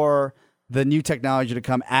for the new technology to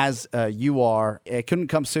come as you are. It couldn't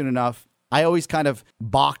come soon enough. I always kind of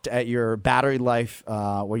balked at your battery life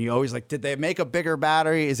when you always like, did they make a bigger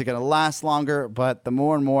battery? Is it going to last longer? But the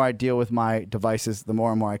more and more I deal with my devices, the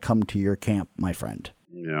more and more I come to your camp, my friend.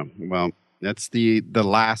 Yeah, well, that's the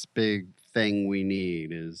last big thing we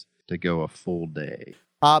need is to go a full day.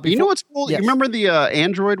 You know what's cool? Yes. You remember the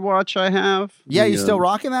Android watch I have? Yeah, you still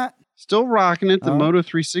rocking that? Still rocking it, the Moto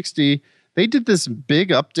 360. They did this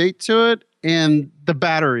big update to it, and the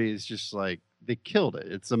battery is just like, they killed it.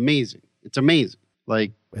 It's amazing. It's amazing.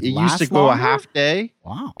 Like, it used to go a half day.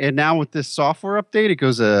 Wow. And now with this software update, it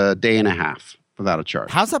goes a day and a half without a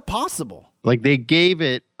charge. How's that possible? Like, they gave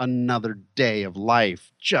it another day of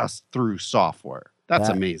life just through software. That's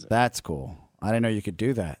amazing. That's cool. I didn't know you could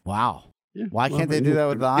do that. Wow. Yeah, Why can't they do that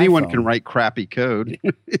with the iPhone? Anyone can write crappy code.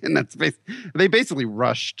 And they basically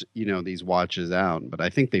rushed, these watches out. But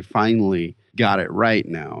I think they finally got it right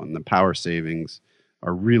now. And the power savings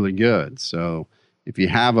are really good. So if you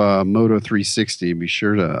have a Moto 360, be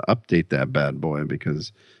sure to update that bad boy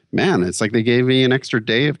because, man, it's like they gave me an extra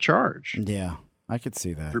day of charge. Yeah, I could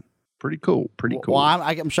see that. Pretty cool. Pretty cool. Well,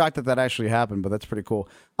 I'm shocked that actually happened, but that's pretty cool.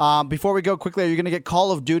 Before we go quickly, are you going to get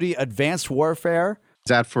Call of Duty Advanced Warfare? Is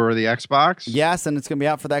that for the Xbox? Yes, and it's going to be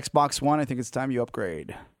out for the Xbox One. I think it's time you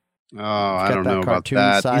upgrade. Oh, I don't know about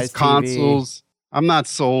that. These consoles, I'm not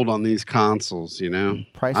sold on these consoles,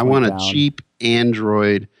 I want a cheap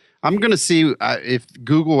Android. I'm going to see if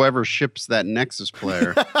Google ever ships that Nexus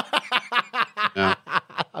player.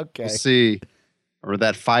 Okay. We'll see. Or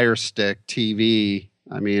that Fire Stick TV.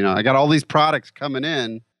 I mean, I got all these products coming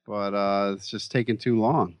in, but it's just taking too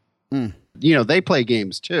long. They play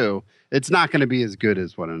games too. It's not going to be as good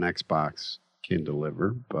as what an Xbox can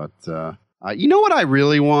deliver, but you know what I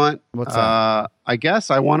really want? What's that? I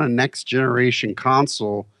guess I want a next generation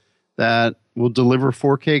console that will deliver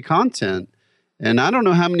 4K content. And I don't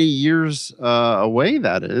know how many years away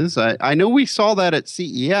that is. I know we saw that at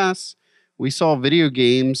CES. We saw video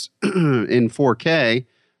games in 4K,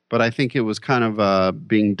 but I think it was kind of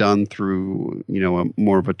being done through,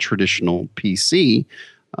 more of a traditional PC.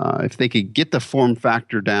 If they could get the form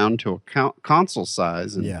factor down to a console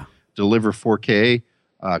size and deliver 4K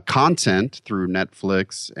content through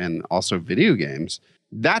Netflix and also video games,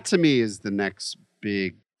 that to me is the next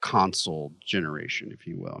big console generation, if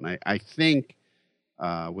you will. And I think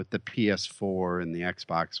with the PS4 and the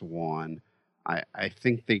Xbox One, I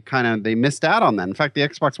think they missed out on that. In fact, the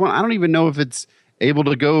Xbox One, I don't even know if it's able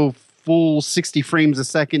to go full 60 frames a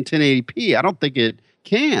second, 1080p. I don't think it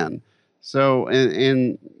can. So,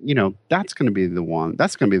 and that's going to be the one.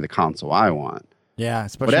 That's going to be the console I want. Yeah,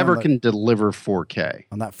 especially whatever can deliver 4K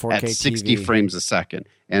on that 4K at 60 TV. frames a second,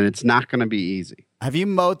 and it's not going to be easy. Have you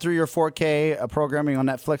mowed through your 4K programming on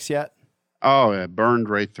Netflix yet? Oh, it burned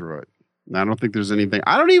right through it. I don't think there's anything.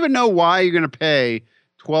 I don't even know why you're going to pay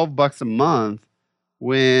 $12 a month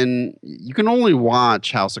when you can only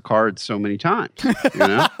watch House of Cards so many times.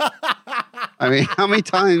 I mean, how many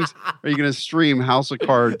times are you going to stream House of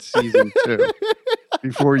Cards season 2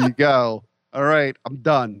 before you go, all right, I'm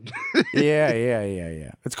done? Yeah.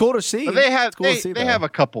 It's cool to see. But they have a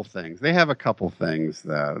couple things. They have a couple things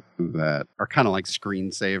that are kind of like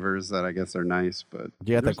screensavers that I guess are nice. But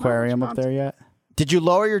do you got the aquarium up there yet? Did you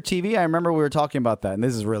lower your TV? I remember we were talking about that, and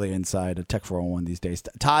this is really inside a Tech 401 these days.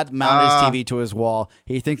 Todd mounted his TV to his wall.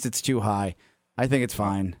 He thinks it's too high. I think it's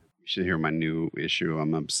fine. You should hear my new issue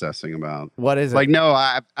I'm obsessing about. What is it? Like, no,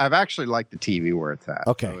 I've actually liked the TV where it's at.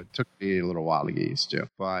 Okay. So it took me a little while to get used to.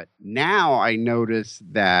 But now I notice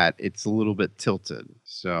that it's a little bit tilted.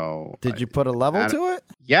 So did you put a level to it?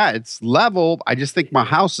 Yeah, it's leveled. I just think my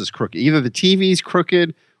house is crooked. Either the TV's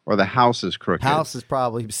crooked or the house is crooked. House is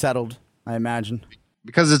probably settled, I imagine.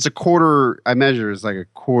 Because it's a quarter, I measure it's like a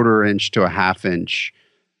 1/4 inch to a 1/2 inch.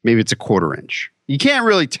 Maybe it's a 1/4 inch. You can't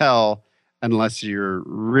really tell unless you're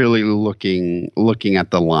really looking at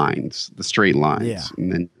the lines, the straight lines. Yeah.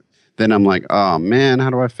 And then I'm like, oh man, how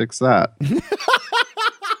do I fix that?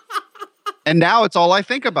 And now it's all I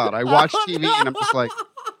think about. I watch TV and I'm just like,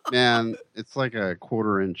 man, it's like a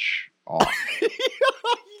 1/4 inch off.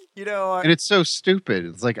 And it's so stupid.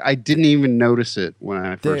 It's like I didn't even notice it when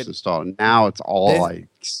I first installed it. Now it's all I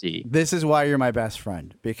see. This is why you're my best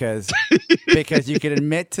friend, because you can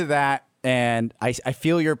admit to that, and I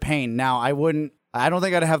feel your pain. Now I don't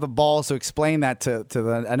think I'd have the balls to explain that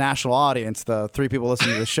to a national audience, the 3 people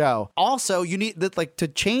listening to the show. Also, you need to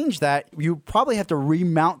change that. You probably have to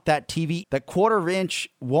remount that TV. That 1/4 inch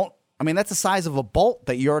won't. I mean, that's the size of a bolt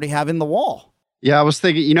that you already have in the wall. Yeah, I was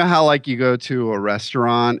thinking, you know how like you go to a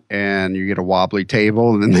restaurant and you get a wobbly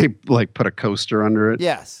table and then they like put a coaster under it?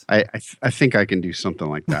 Yes. I think I can do something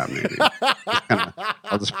like that maybe.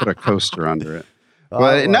 I'll just put a coaster under it.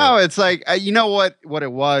 But no, it's like you know what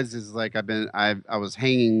it was is like I was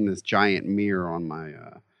hanging this giant mirror on my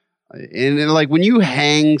and like when you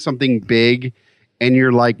hang something big and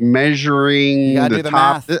you're like measuring you gotta do the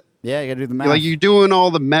top math. Yeah, you gotta do the math. Like you're doing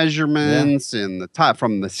all the measurements and the top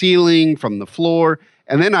from the ceiling, from the floor.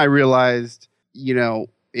 And then I realized,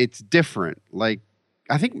 it's different. Like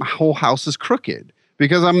I think my whole house is crooked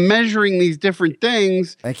because I'm measuring these different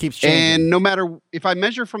things. And it keeps changing. And no matter if I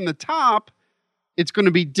measure from the top, it's going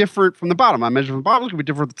to be different from the bottom. I measure from the bottom, it's going to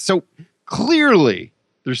be different. So clearly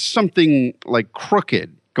there's something like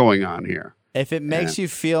crooked going on here. If it makes you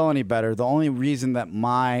feel any better, the only reason that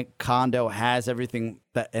my condo has everything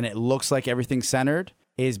and it looks like everything's centered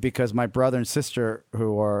is because my brother and sister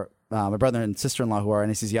my brother and sister-in-law who are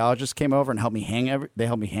anesthesiologists came over and helped me hang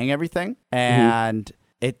everything. And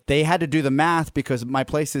they had to do the math because my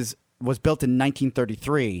place was built in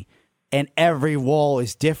 1933 and every wall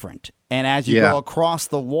is different. And as you go across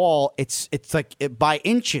the wall, it's like by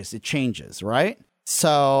inches it changes, right?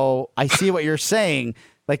 So I see what you're saying.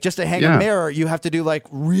 Like just to hang a mirror, you have to do like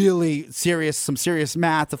some serious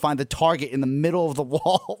math to find the target in the middle of the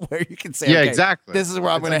wall where you can say, okay, exactly. This is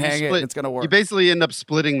where I'm going to hang it. And it's going to work. You basically end up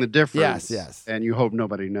splitting the difference. Yes. And you hope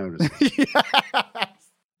nobody notices.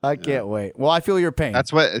 I can't wait. Well, I feel your pain.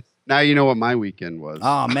 Now you know what my weekend was.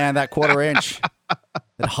 Oh man, that 1/4 inch.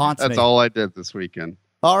 It haunts me. That's all I did this weekend.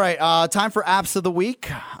 All right. Time for apps of the week.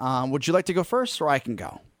 Would you like to go first or I can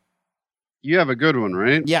go? You have a good one,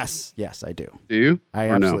 right? Yes, I do. Do you? I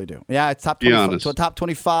absolutely do. Yeah, it's top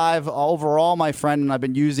 25 overall, my friend, and I've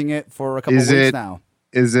been using it for a couple of weeks now.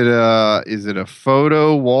 Is it a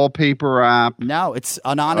photo wallpaper app? No, it's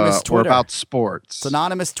anonymous Twitter. Or about sports? It's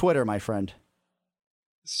anonymous Twitter, my friend.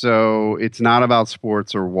 So it's not about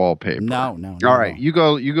sports or wallpaper. No. All right, you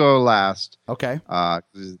go last. Okay.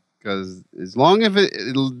 Because as long as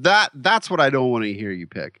that's what I don't want to hear you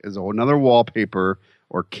pick is another wallpaper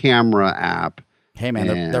or camera app. Hey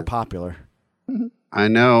man, they're popular. I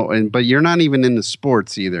know, but you're not even into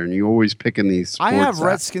sports either, and you always picking these sports I have apps.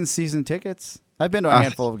 Redskins season tickets. I've been to a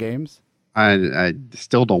handful of games. I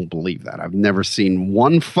still don't believe that. I've never seen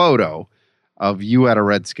one photo of you at a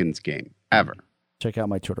Redskins game ever. Check out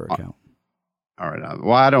my Twitter account. All right.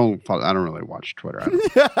 Well, I don't really watch Twitter.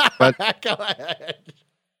 But go ahead.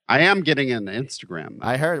 I am getting into Instagram.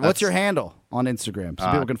 I heard. What's your handle on Instagram so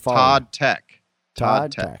people can follow? Todd Tech.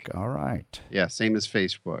 Todd Tech. All right. Yeah, same as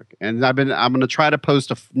Facebook. And I'm going to try to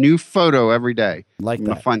post a new photo every day. I'm going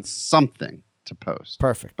to find something to post.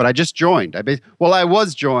 Perfect. But I just joined. I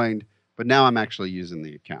was joined, but now I'm actually using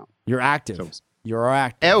the account. You're active. So, you're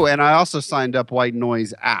active. Oh, and I also signed up White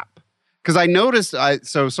Noise app because I noticed.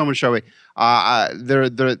 So someone showed me.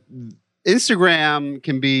 The Instagram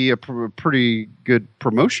can be a pretty good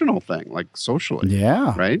promotional thing, like socially.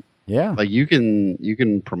 Yeah. Right. Yeah. Like you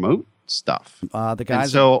can promote stuff. The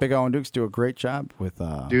guys at Big O and Dukes do a great job with.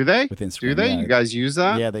 Do they? With Instagram. Do they? Yeah. You guys use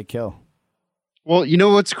that? Yeah, they kill. Well, you know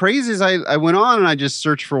what's crazy is I went on and I just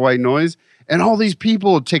searched for White Noise, and all these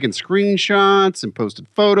people had taken screenshots and posted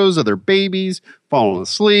photos of their babies falling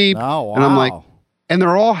asleep. Oh, wow. And I'm like, and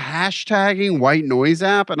they're all hashtagging White Noise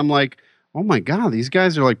app, and I'm like, oh my God, these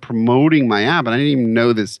guys are like promoting my app, and I didn't even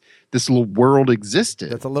know this little world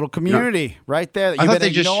existed. That's a little community right there that you've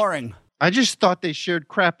been ignoring. I just thought they shared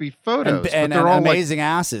crappy photos, and but they're all amazing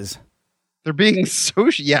asses. They're being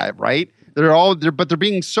social. Yeah, right. But they're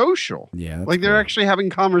being social. Yeah, like they're actually having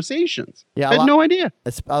conversations. Yeah, I had no idea.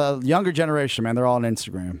 It's a younger generation, man. They're all on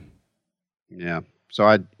Instagram. Yeah. So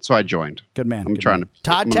I joined. Good man. I'm trying to.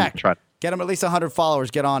 Todd Tech. Get them at least 100 followers.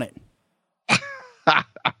 Get on it.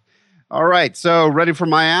 All right. So ready for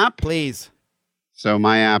my app? Please. So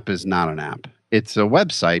my app is not an app. It's a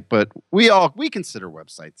website, but we consider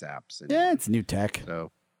websites apps. Yeah, it's new tech.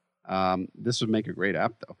 So this would make a great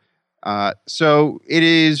app, though. So it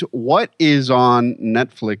is what is on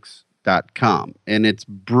Netflix.com, and it's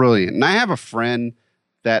brilliant. And I have a friend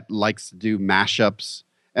that likes to do mashups,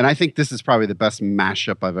 and I think this is probably the best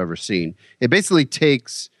mashup I've ever seen. It basically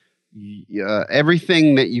takes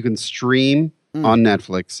everything that you can stream on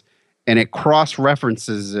Netflix, and it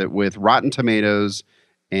cross-references it with Rotten Tomatoes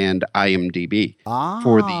and IMDb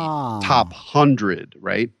for the top 100,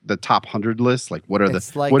 right? The top 100 list. Like, what is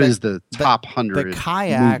the top 100? The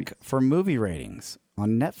kayak movies? for movie ratings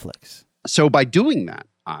on Netflix. So by doing that,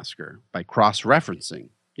 Oscar, by cross-referencing,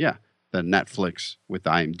 the Netflix with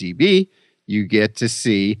IMDb, you get to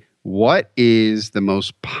see what is the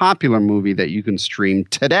most popular movie that you can stream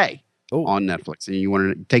today on Netflix. And you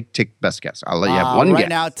want to take best guess. I'll let you have one guess. Right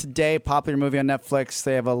now, today, popular movie on Netflix.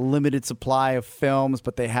 They have a limited supply of films,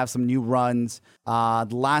 but they have some new runs. The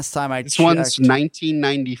last time I checked. This one's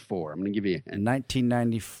 1994. I'm going to give you a hint.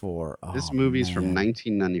 1994. This movie's from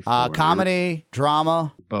 1994. Comedy,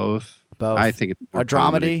 drama. Both. Both. I think it's a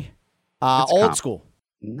dramedy. Old school.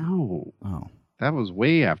 No. Oh. That was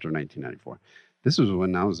way after 1994. This was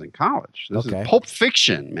when I was in college. This is Okay. Pulp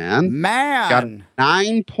Fiction, man. Got Man.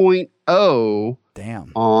 9.0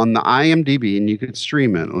 Damn. on the IMDb, and you could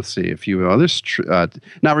stream it. Let's see a few others.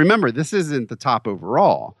 Now, remember, this isn't the top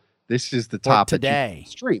overall. This is the top today. that you can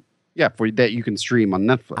stream. Yeah, that you can stream on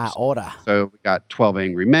Netflix. Ahora. So we got 12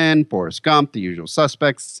 Angry Men, Forrest Gump, The Usual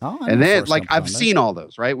Suspects. Oh, I And know then, Forrest like, Gump's I've on there. seen all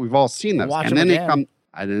those, right? We've all seen those. Watch And them then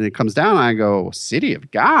it comes down, and I go, City of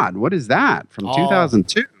God. What is that? From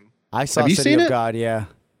 2002. I saw Have you City seen of it? God, yeah.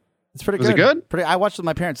 It's pretty Was good. it good? I watched it with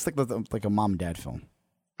my parents. It's like a mom and dad film.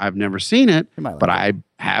 I've never seen it, You might like but it. I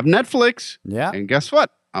have Netflix. Yeah. And guess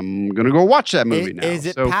what? I'm going to go watch that movie now. Is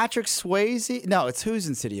it So, Patrick Swayze? No, it's who's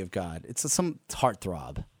in City of God. It's some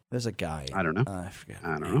heartthrob. There's a guy. I don't know. I forget.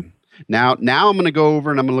 I don't know. Now I'm going to go over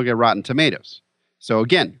and I'm going to look at Rotten Tomatoes. So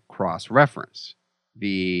again, cross-reference.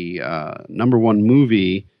 The number one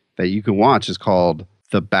movie that you can watch is called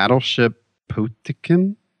The Battleship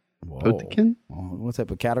Potemkin. Whoa. Potemkin? Well, what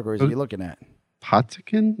type of categories are you looking at?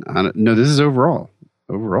 Potemkin? No, this is overall.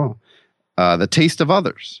 The Taste of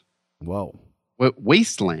Others. Whoa.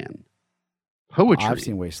 Wasteland. Poetry. I've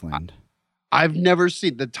seen Wasteland. I've never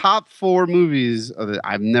seen the top 4 movies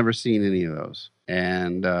I've never seen any of those,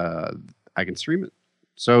 and I can stream it.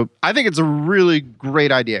 So I think it's a really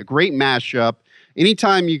great idea, great mashup.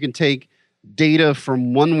 Anytime you can take data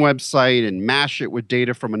from one website and mash it with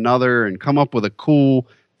data from another and come up with a cool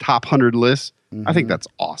top 100 list, I think that's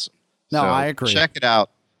awesome. No, So I agree. Check it out.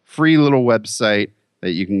 Free little website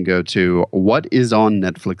that you can go to,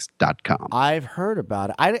 whatisonnetflix.com. I've heard about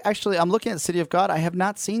it. I'm looking at City of God. I have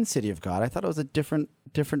not seen City of God. I thought it was a different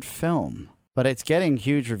film, but it's getting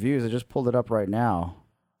huge reviews. I just pulled it up right now.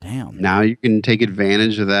 Damn. Now you can take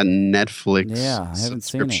advantage of that Netflix Yeah, I haven't seen it.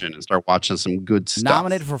 subscription and start watching some good stuff.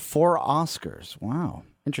 Nominated for 4 Oscars. Wow.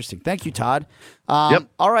 Interesting. Thank you, Todd. Yep.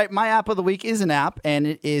 All right. My app of the week is an app, and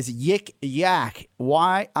it is Yik Yak.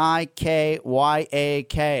 YIKYAK.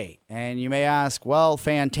 And you may ask, well,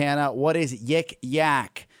 Fantana, what is Yik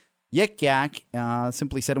Yak? Yik Yak,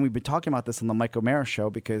 simply said, and we've been talking about this on the Mike O'Mara show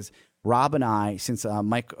because Rob and I, since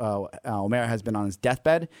Mike O'Mara has been on his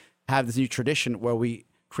deathbed, have this new tradition where we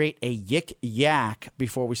create a yik yak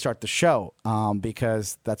before we start the show,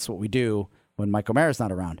 because that's what we do when Mike O'Mara's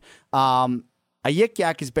not around. A yik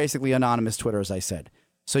yak is basically anonymous Twitter, as I said.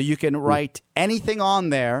 So you can write anything on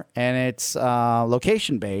there, and it's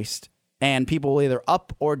location based, and people will either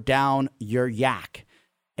up or down your yak.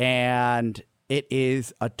 And it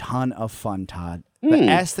is a ton of fun, Todd. The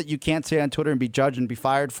S that you can't say on Twitter and be judged and be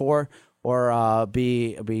fired for, or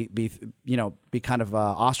be kind of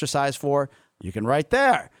ostracized for, you can write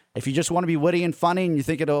there. If you just want to be witty and funny and you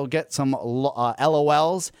think it'll get some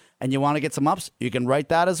LOLs and you want to get some ups, you can write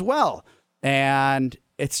that as well. And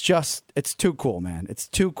it's too cool, man. It's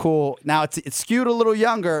too cool. Now it's skewed a little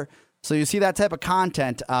younger, so you see that type of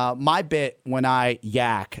content. My bit when I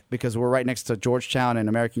yak, because we're right next to Georgetown and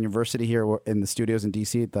American University here in the studios in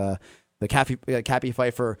DC, the Cappy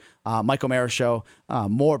Pfeiffer, Mike O'Mara show,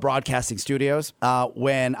 more broadcasting studios.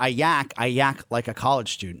 When I yak like a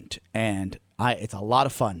college student, and it's a lot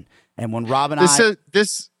of fun. And when Rob and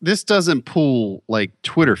this doesn't pull like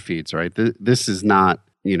Twitter feeds, right? This is not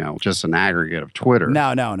just an aggregate of Twitter.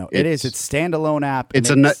 No. It's standalone app.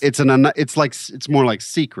 It's more like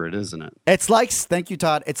Secret, isn't it? It's like, thank you,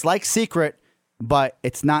 Todd. It's like Secret, but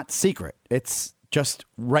it's not secret. It's just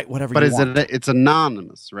write whatever you want. But it's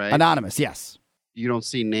anonymous, right? Anonymous, yes. You don't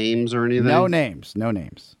see names or anything? No names.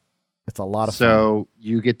 It's a lot of fun. So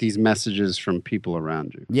you get these messages from people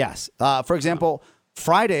around you. Yes. For example,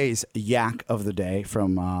 Friday's yak of the day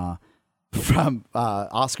from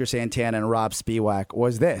Oscar Santana and Rob Spiewak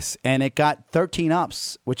was this, and it got 13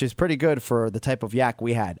 ups, which is pretty good for the type of yak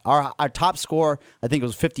we had. Our top score, I think it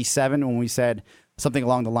was 57 when we said something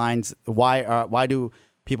along the lines, why do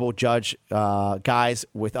people judge guys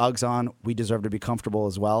with Uggs on? We deserve to be comfortable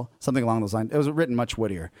as well. Something along those lines. It was written much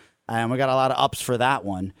wittier, and we got a lot of ups for that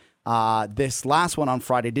one. This last one on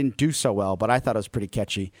Friday didn't do so well, but I thought it was pretty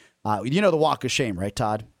catchy. You know the walk of shame, right,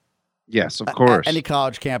 Todd? Yes, of course. Any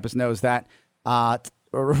college campus knows that. Rob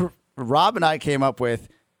and I came up with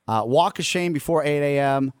walk of shame before 8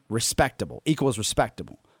 a.m. respectable equals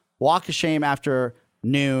respectable. Walk of shame after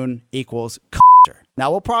noon equals c***er.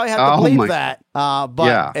 Now, we'll probably have to bleep that,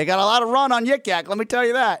 but it got a lot of run on Yik Yak, let me tell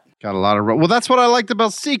you that. Got a lot of run. Well, that's what I liked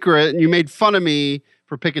about Secret, and you made fun of me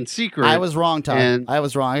for picking Secret. I was wrong, Todd. I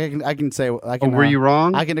was wrong. I can say. Were you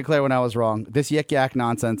wrong? I can declare when I was wrong. This Yik Yak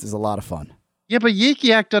nonsense is a lot of fun. Yeah, but Yik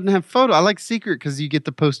Yak doesn't have photo. I like Secret because you get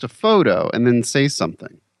to post a photo and then say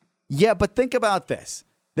something. Yeah, but think about this.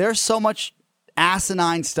 There's so much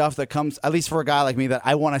asinine stuff that comes, at least for a guy like me, that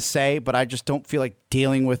I want to say, but I just don't feel like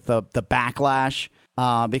dealing with the backlash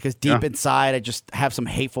because deep inside, I just have some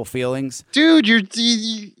hateful feelings. Dude,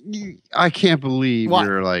 I can't believe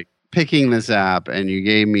you're like picking this app, and you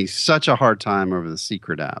gave me such a hard time over the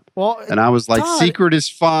Secret app. Well, and I was like, Todd, Secret is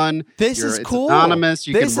fun. It's cool. Anonymous.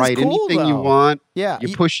 You can write anything you want. Yeah.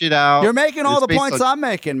 You push it out. You're making all the points I'm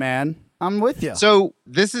making, man. I'm with you. So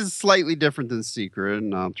this is slightly different than Secret,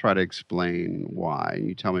 and I'll try to explain why.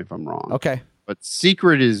 You tell me if I'm wrong. Okay. But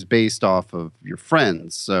Secret is based off of your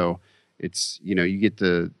friends. So it's, you get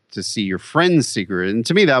to see your friend's secret. And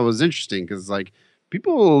to me, that was interesting because, like,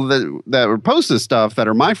 people that were posting stuff that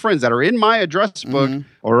are my friends, that are in my address book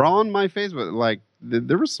or on my Facebook, like,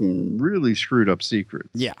 there were some really screwed up secrets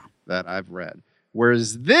that I've read.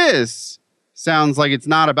 Whereas this sounds like it's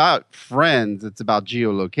not about friends, it's about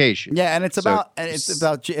geolocation. Yeah, and it's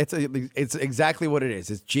exactly what it is.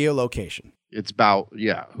 It's geolocation. It's about,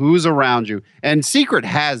 who's around you. And Secret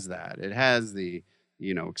has that. It has the,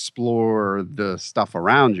 explore the stuff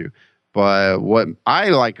around you. But what I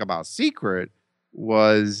like about Secret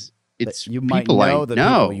was it's you people might know I the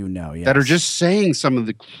know, people you know, yes, that are just saying some of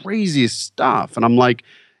the craziest stuff. And I'm like,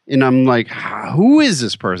 who is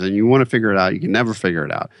this person? You want to figure it out. You can never figure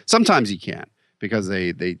it out. Sometimes you can't because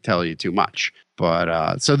they tell you too much.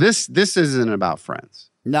 But so this isn't about friends.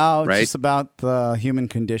 No, it's right? just about the human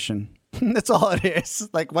condition. That's all it is.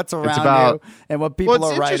 Like what's around you and what people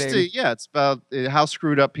are writing. Yeah, it's about how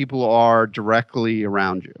screwed up people are directly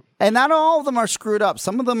around you. And not all of them are screwed up.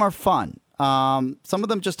 Some of them are fun. Some of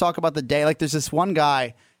them just talk about the day. Like there's this one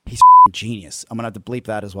guy, he's genius. I'm gonna have to bleep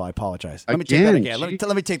that as well. I apologize. Let me take that again.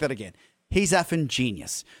 Let me take that again. He's effing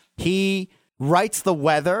genius. He writes the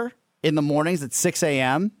weather in the mornings at 6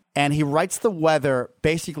 a.m. and he writes the weather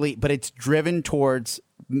basically, but it's driven towards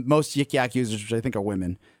most Yik Yak users, which I think are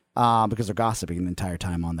women, because they're gossiping the entire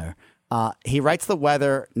time on there. He writes the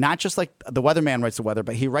weather, not just like the weatherman writes the weather,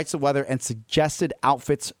 but he writes the weather and suggested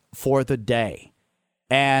outfits for the day.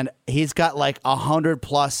 And he's got like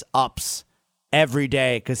 100+ ups every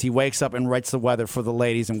day because he wakes up and writes the weather for the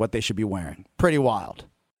ladies and what they should be wearing. Pretty wild.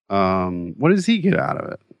 What does he get out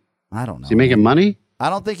of it? I don't know. Is he making money? I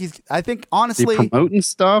don't think I think Is he honestly, promoting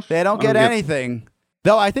stuff? they don't get anything.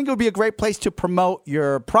 Though I think it would be a great place to promote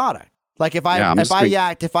your product. Like if I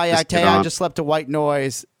yacked, hey, I just slept a white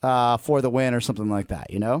noise for the win or something like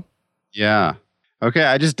that, you know? Yeah. Okay,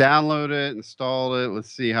 I just downloaded it, installed it.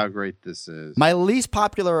 Let's see how great this is. My least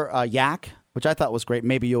popular yak, which I thought was great,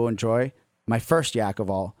 maybe you'll enjoy, my first yak of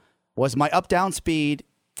all, was my up-down speed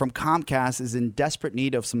from Comcast is in desperate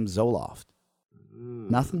need of some Zoloft.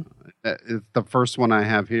 Nothing? The first one I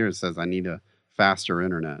have here says I need a faster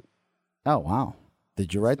internet. Oh, wow.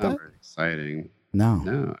 Did you write that? Very exciting. No.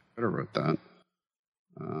 No, I could have wrote that.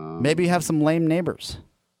 Maybe you have some lame neighbors.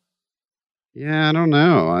 Yeah, I don't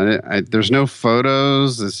know. There's no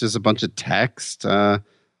photos. It's just a bunch of text.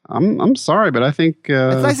 I'm sorry, but I think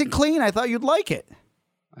it's nice and clean. I thought you'd like it.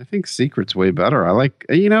 I think Secret's way better. I like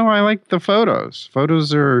the photos.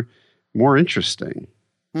 Photos are more interesting.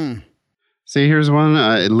 See, here's one.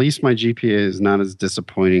 At least my GPA is not as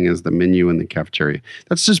disappointing as the menu in the cafeteria.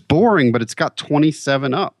 That's just boring, but it's got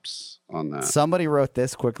 27 ups on that. Somebody wrote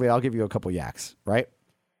this quickly. I'll give you a couple yaks, right?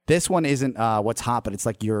 This one isn't what's hot, but it's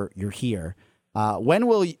like you're here. When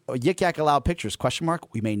will Yik Yak allow pictures? ?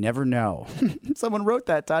 We may never know. Someone wrote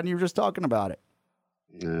that, Todd, and you were just talking about it.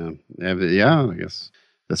 Yeah, I guess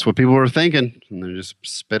that's what people were thinking, and they just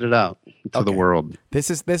spit it out to the world.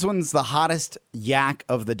 This one's the hottest yak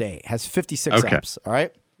of the day. It has 56 ups. All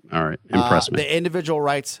right. Impress me. The individual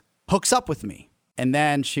writes, "Hooks up with me," and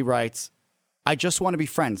then she writes, "I just want to be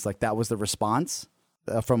friends." Like that was the response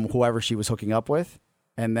from whoever she was hooking up with,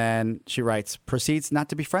 and then she writes, "Proceeds not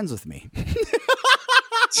to be friends with me."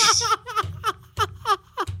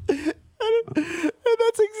 And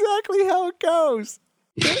that's exactly how it goes.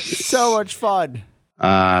 So much fun.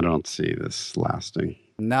 I don't see this lasting.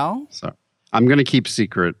 No? So I'm going to keep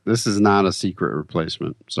Secret. This is not a Secret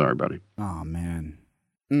replacement. Sorry, buddy. Oh, man.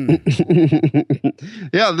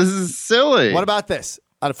 Yeah, this is silly. What about this?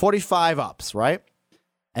 Out of 45 ups, right?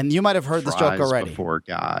 And you might have heard this joke already. Before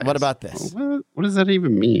guys. What about this? What does that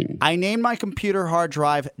even mean? I named my computer hard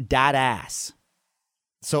drive Dad Ass.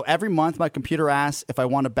 So every month my computer asks if I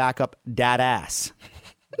want to back up Dad Ass.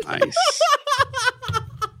 Nice.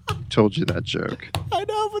 Told you that joke. I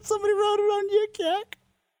know, but somebody wrote it on Yik Yak.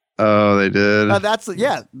 Oh, they did.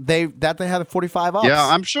 They had 45 ups. Yeah,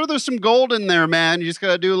 I'm sure there's some gold in there, man. You just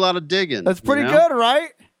got to do a lot of digging. That's pretty good,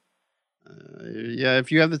 right? Yeah,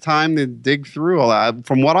 if you have the time to dig through all that.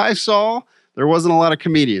 From what I saw, there wasn't a lot of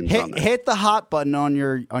comedians on there. Hit the hot button on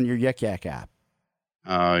your Yik Yak app.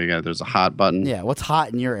 Oh, there's a hot button. Yeah, what's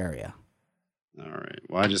hot in your area? All right.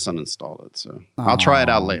 Well, I just uninstalled it, so I'll try it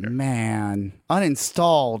out later. Man,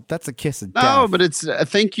 uninstalled. That's a kiss of death. No, but it's.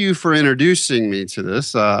 Thank you for introducing me to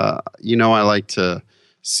this. I like to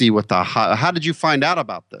see what how did you find out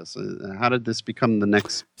about this? How did this become the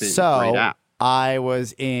next big great app? I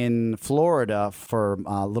was in Florida for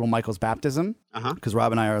little Michael's baptism because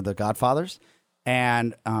Rob and I are the godfathers.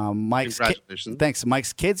 And Mike's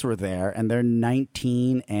kids were there, and they're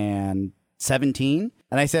 19 and 17.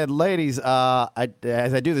 And I said, ladies, as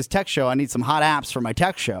I do this tech show, I need some hot apps for my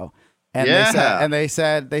tech show. And they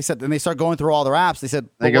said, and they start going through all their apps. They said,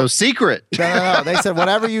 Secret. No. They said,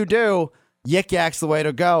 whatever you do, Yik Yak's the way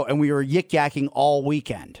to go. And we were Yik Yakking all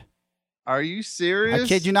weekend. Are you serious? I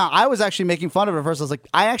kid you not. I was actually making fun of it at first. I was like,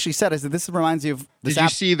 I said, this reminds you of this Did you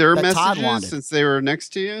see their messages since they were next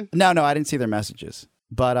to you? No, I didn't see their messages.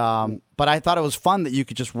 But I thought it was fun that you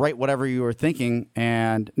could just write whatever you were thinking.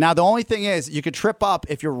 And now the only thing is you could trip up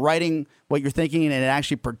if you're writing what you're thinking and it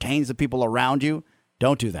actually pertains to people around you.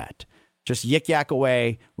 Don't do that. Just Yik Yak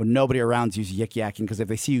away when nobody around you's Yik Yakking, because if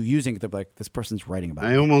they see you using it, they're like, this person's writing about it.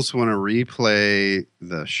 I almost want to replay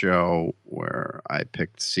the show where I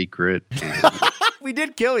picked Secret. And we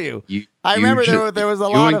did kill you. I remember there was a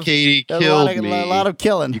lot of Katie killed me. A lot of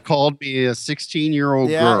killing. You called me a 16-year-old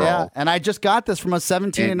girl. Yeah, and I just got this from a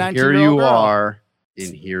 17 and 19-year-old girl.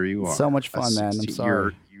 Here you are. So much fun, man. I'm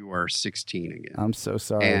sorry. You are 16 again. I'm so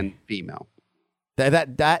sorry. And female.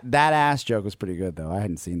 That ass joke was pretty good, though. I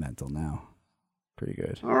hadn't seen that until now. Pretty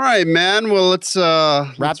good. All right, man. Well, let's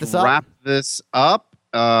wrap this up.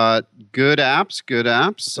 Good apps.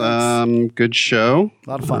 Good show. A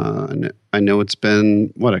lot of fun. I know it's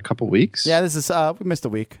been a couple weeks. Yeah, this is we missed a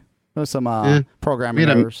week. There was some programming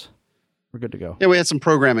errors. We're good to go. Yeah, we had some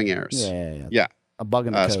programming errors. Yeah. A bug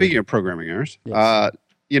in the code. Speaking of programming errors, yes.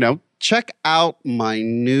 Check out my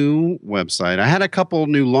new website. I had a couple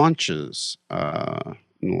new launches in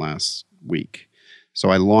the last week. So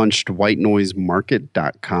I launched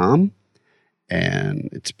whitenoisemarket.com, and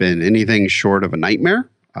it's been anything short of a nightmare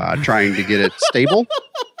trying to get it stable.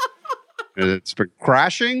 It's been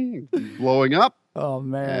crashing, blowing up. Oh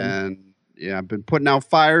man. And yeah, I've been putting out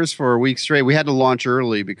fires for a week straight. We had to launch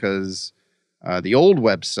early because the old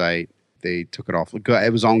website, they took it off.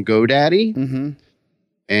 It was on GoDaddy. Mm-hmm.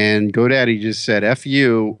 And GoDaddy just said, F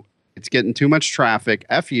you. It's getting too much traffic.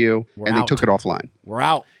 F you. We're They out. took it offline. We're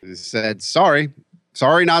out. They said, sorry,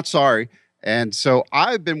 not sorry. And so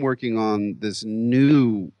I've been working on this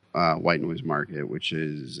new white noise market, which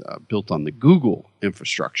is built on the Google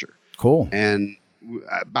infrastructure. Cool. And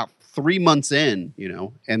about 3 months in,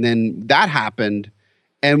 and then that happened.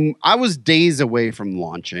 And I was days away from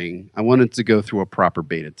launching. I wanted to go through a proper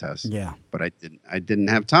beta test. Yeah. But I didn't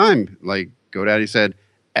have time. Like GoDaddy said,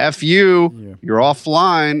 F you, you're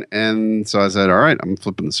offline. And so I said, all right, I'm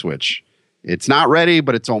flipping the switch. It's not ready,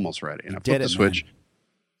 but it's almost ready. And I flipped the switch.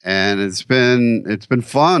 And it's been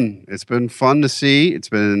fun. It's been fun to see. It's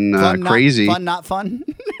been crazy. Fun, not fun.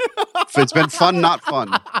 It's been fun, not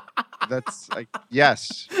fun. That's like,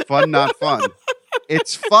 yes, fun, not fun.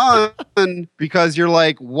 It's fun because you're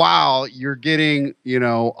like, wow, you're getting,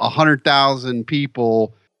 100,000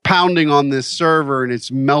 people pounding on this server and it's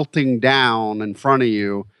melting down in front of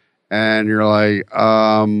you. And you're like,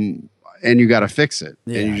 and you got to fix it.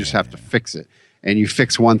 And you just have to fix it. And you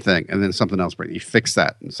fix one thing and then something else breaks. You fix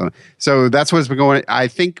that. And so that's what's been going. I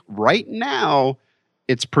think right now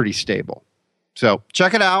it's pretty stable. So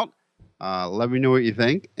check it out. Let me know what you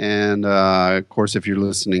think. And of course, if you're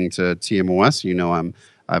listening to TMOS,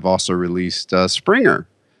 I've also released Springer,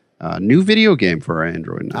 a new video game for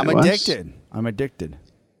Android and iOS. I'm addicted.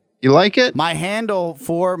 You like it? My handle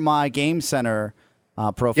for my Game Center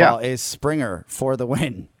profile is Springer for the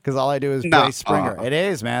win, because all I do is play Springer. It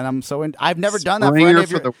is, man. I'm so I've never done that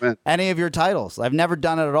for any of your titles. I've never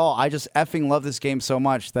done it at all. I just effing love this game so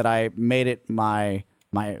much that I made it my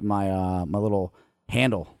little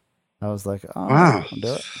handle. I was like, oh, wow. I'll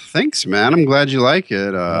do it. Thanks, man. I'm glad you like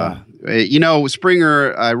it.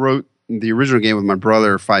 Springer, I wrote the original game with my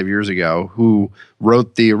brother 5 years ago, who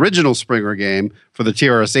wrote the original Springer game for the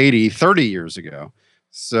TRS-80 30 years ago.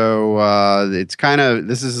 So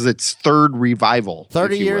this is its third revival.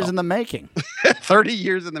 30 years in the making. 30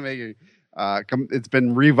 years in the making. It's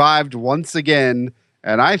been revived once again.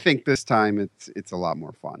 And I think this time it's a lot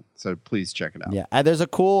more fun. So please check it out. Yeah, there's a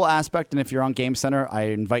cool aspect, and if you're on Game Center, I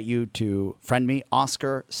invite you to friend me,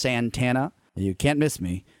 Oscar Santana. You can't miss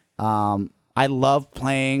me. I love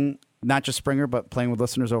playing not just Springer, but playing with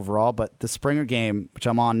listeners overall. But the Springer game, which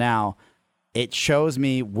I'm on now, it shows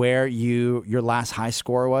me where your last high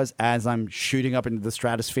score was as I'm shooting up into the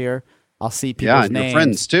stratosphere. I'll see people's names. Yeah, your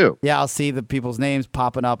friends too. Yeah, I'll see the people's names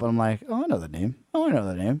popping up, and I'm like, oh, I know that name. Oh, I know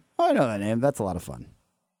that name. Oh, I know that name. That's a lot of fun.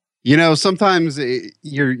 Sometimes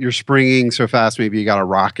you're springing so fast, maybe you got a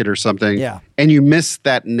rocket or something, and you miss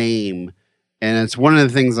that name. And it's one of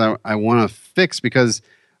the things I want to fix, because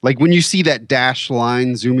like when you see that dash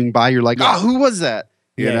line zooming by, you're like, oh, who was that?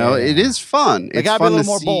 It is fun. It got to be a little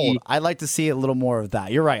more bold. I'd like to see a little more of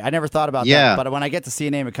that. You're right. I never thought about that. But when I get to see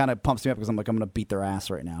a name, it kind of pumps me up, because I'm like, I'm going to beat their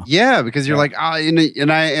ass right now. Yeah, because you're like,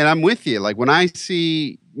 and I'm with you. Like when I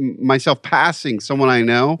see myself passing someone I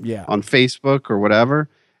know on Facebook or whatever,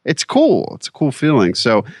 it's cool. It's a cool feeling.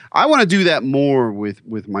 So I want to do that more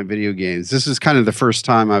with my video games. This is kind of the first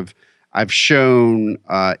time I've shown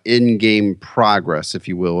in-game progress, if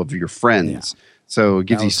you will, of your friends. Yeah. So it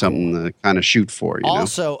gives you something to kind of shoot for.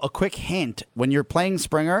 Also, a quick hint: when you're playing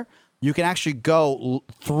Springer, you can actually go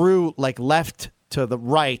through like left to the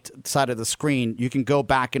right side of the screen. You can go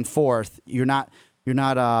back and forth. You're not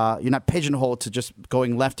pigeonholed to just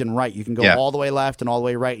going left and right. You can go all the way left and all the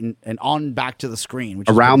way right and on back to the screen. Which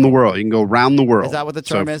around the world. You can go around the world. Is that what the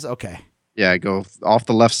term is? Okay. Yeah, go off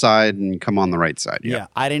the left side and come on the right side. Yeah,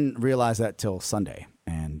 I didn't realize that till Sunday.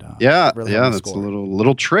 And really that's a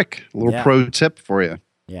little trick, a little pro tip for you.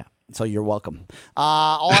 Yeah, so you're welcome.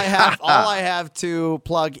 All I have to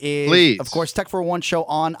plug is, of course, Tech for One Show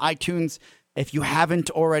on iTunes. If you haven't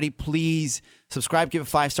already, please subscribe, give it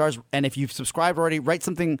 5 stars, and if you've subscribed already, write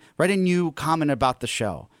a new comment about the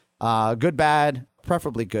show. Good, bad,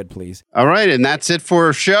 preferably good, please. All right, and that's it for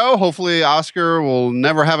our show. Hopefully, Oscar will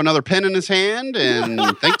never have another pen in his hand. And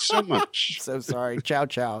thanks so much. So sorry.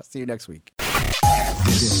 Ciao. See you next week.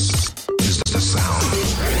 This is the sound.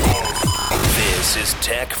 This is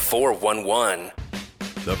Tech 411.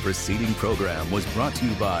 The preceding program was brought to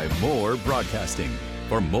you by More Broadcasting.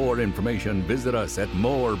 For more information, visit us at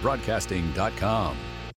morebroadcasting.com.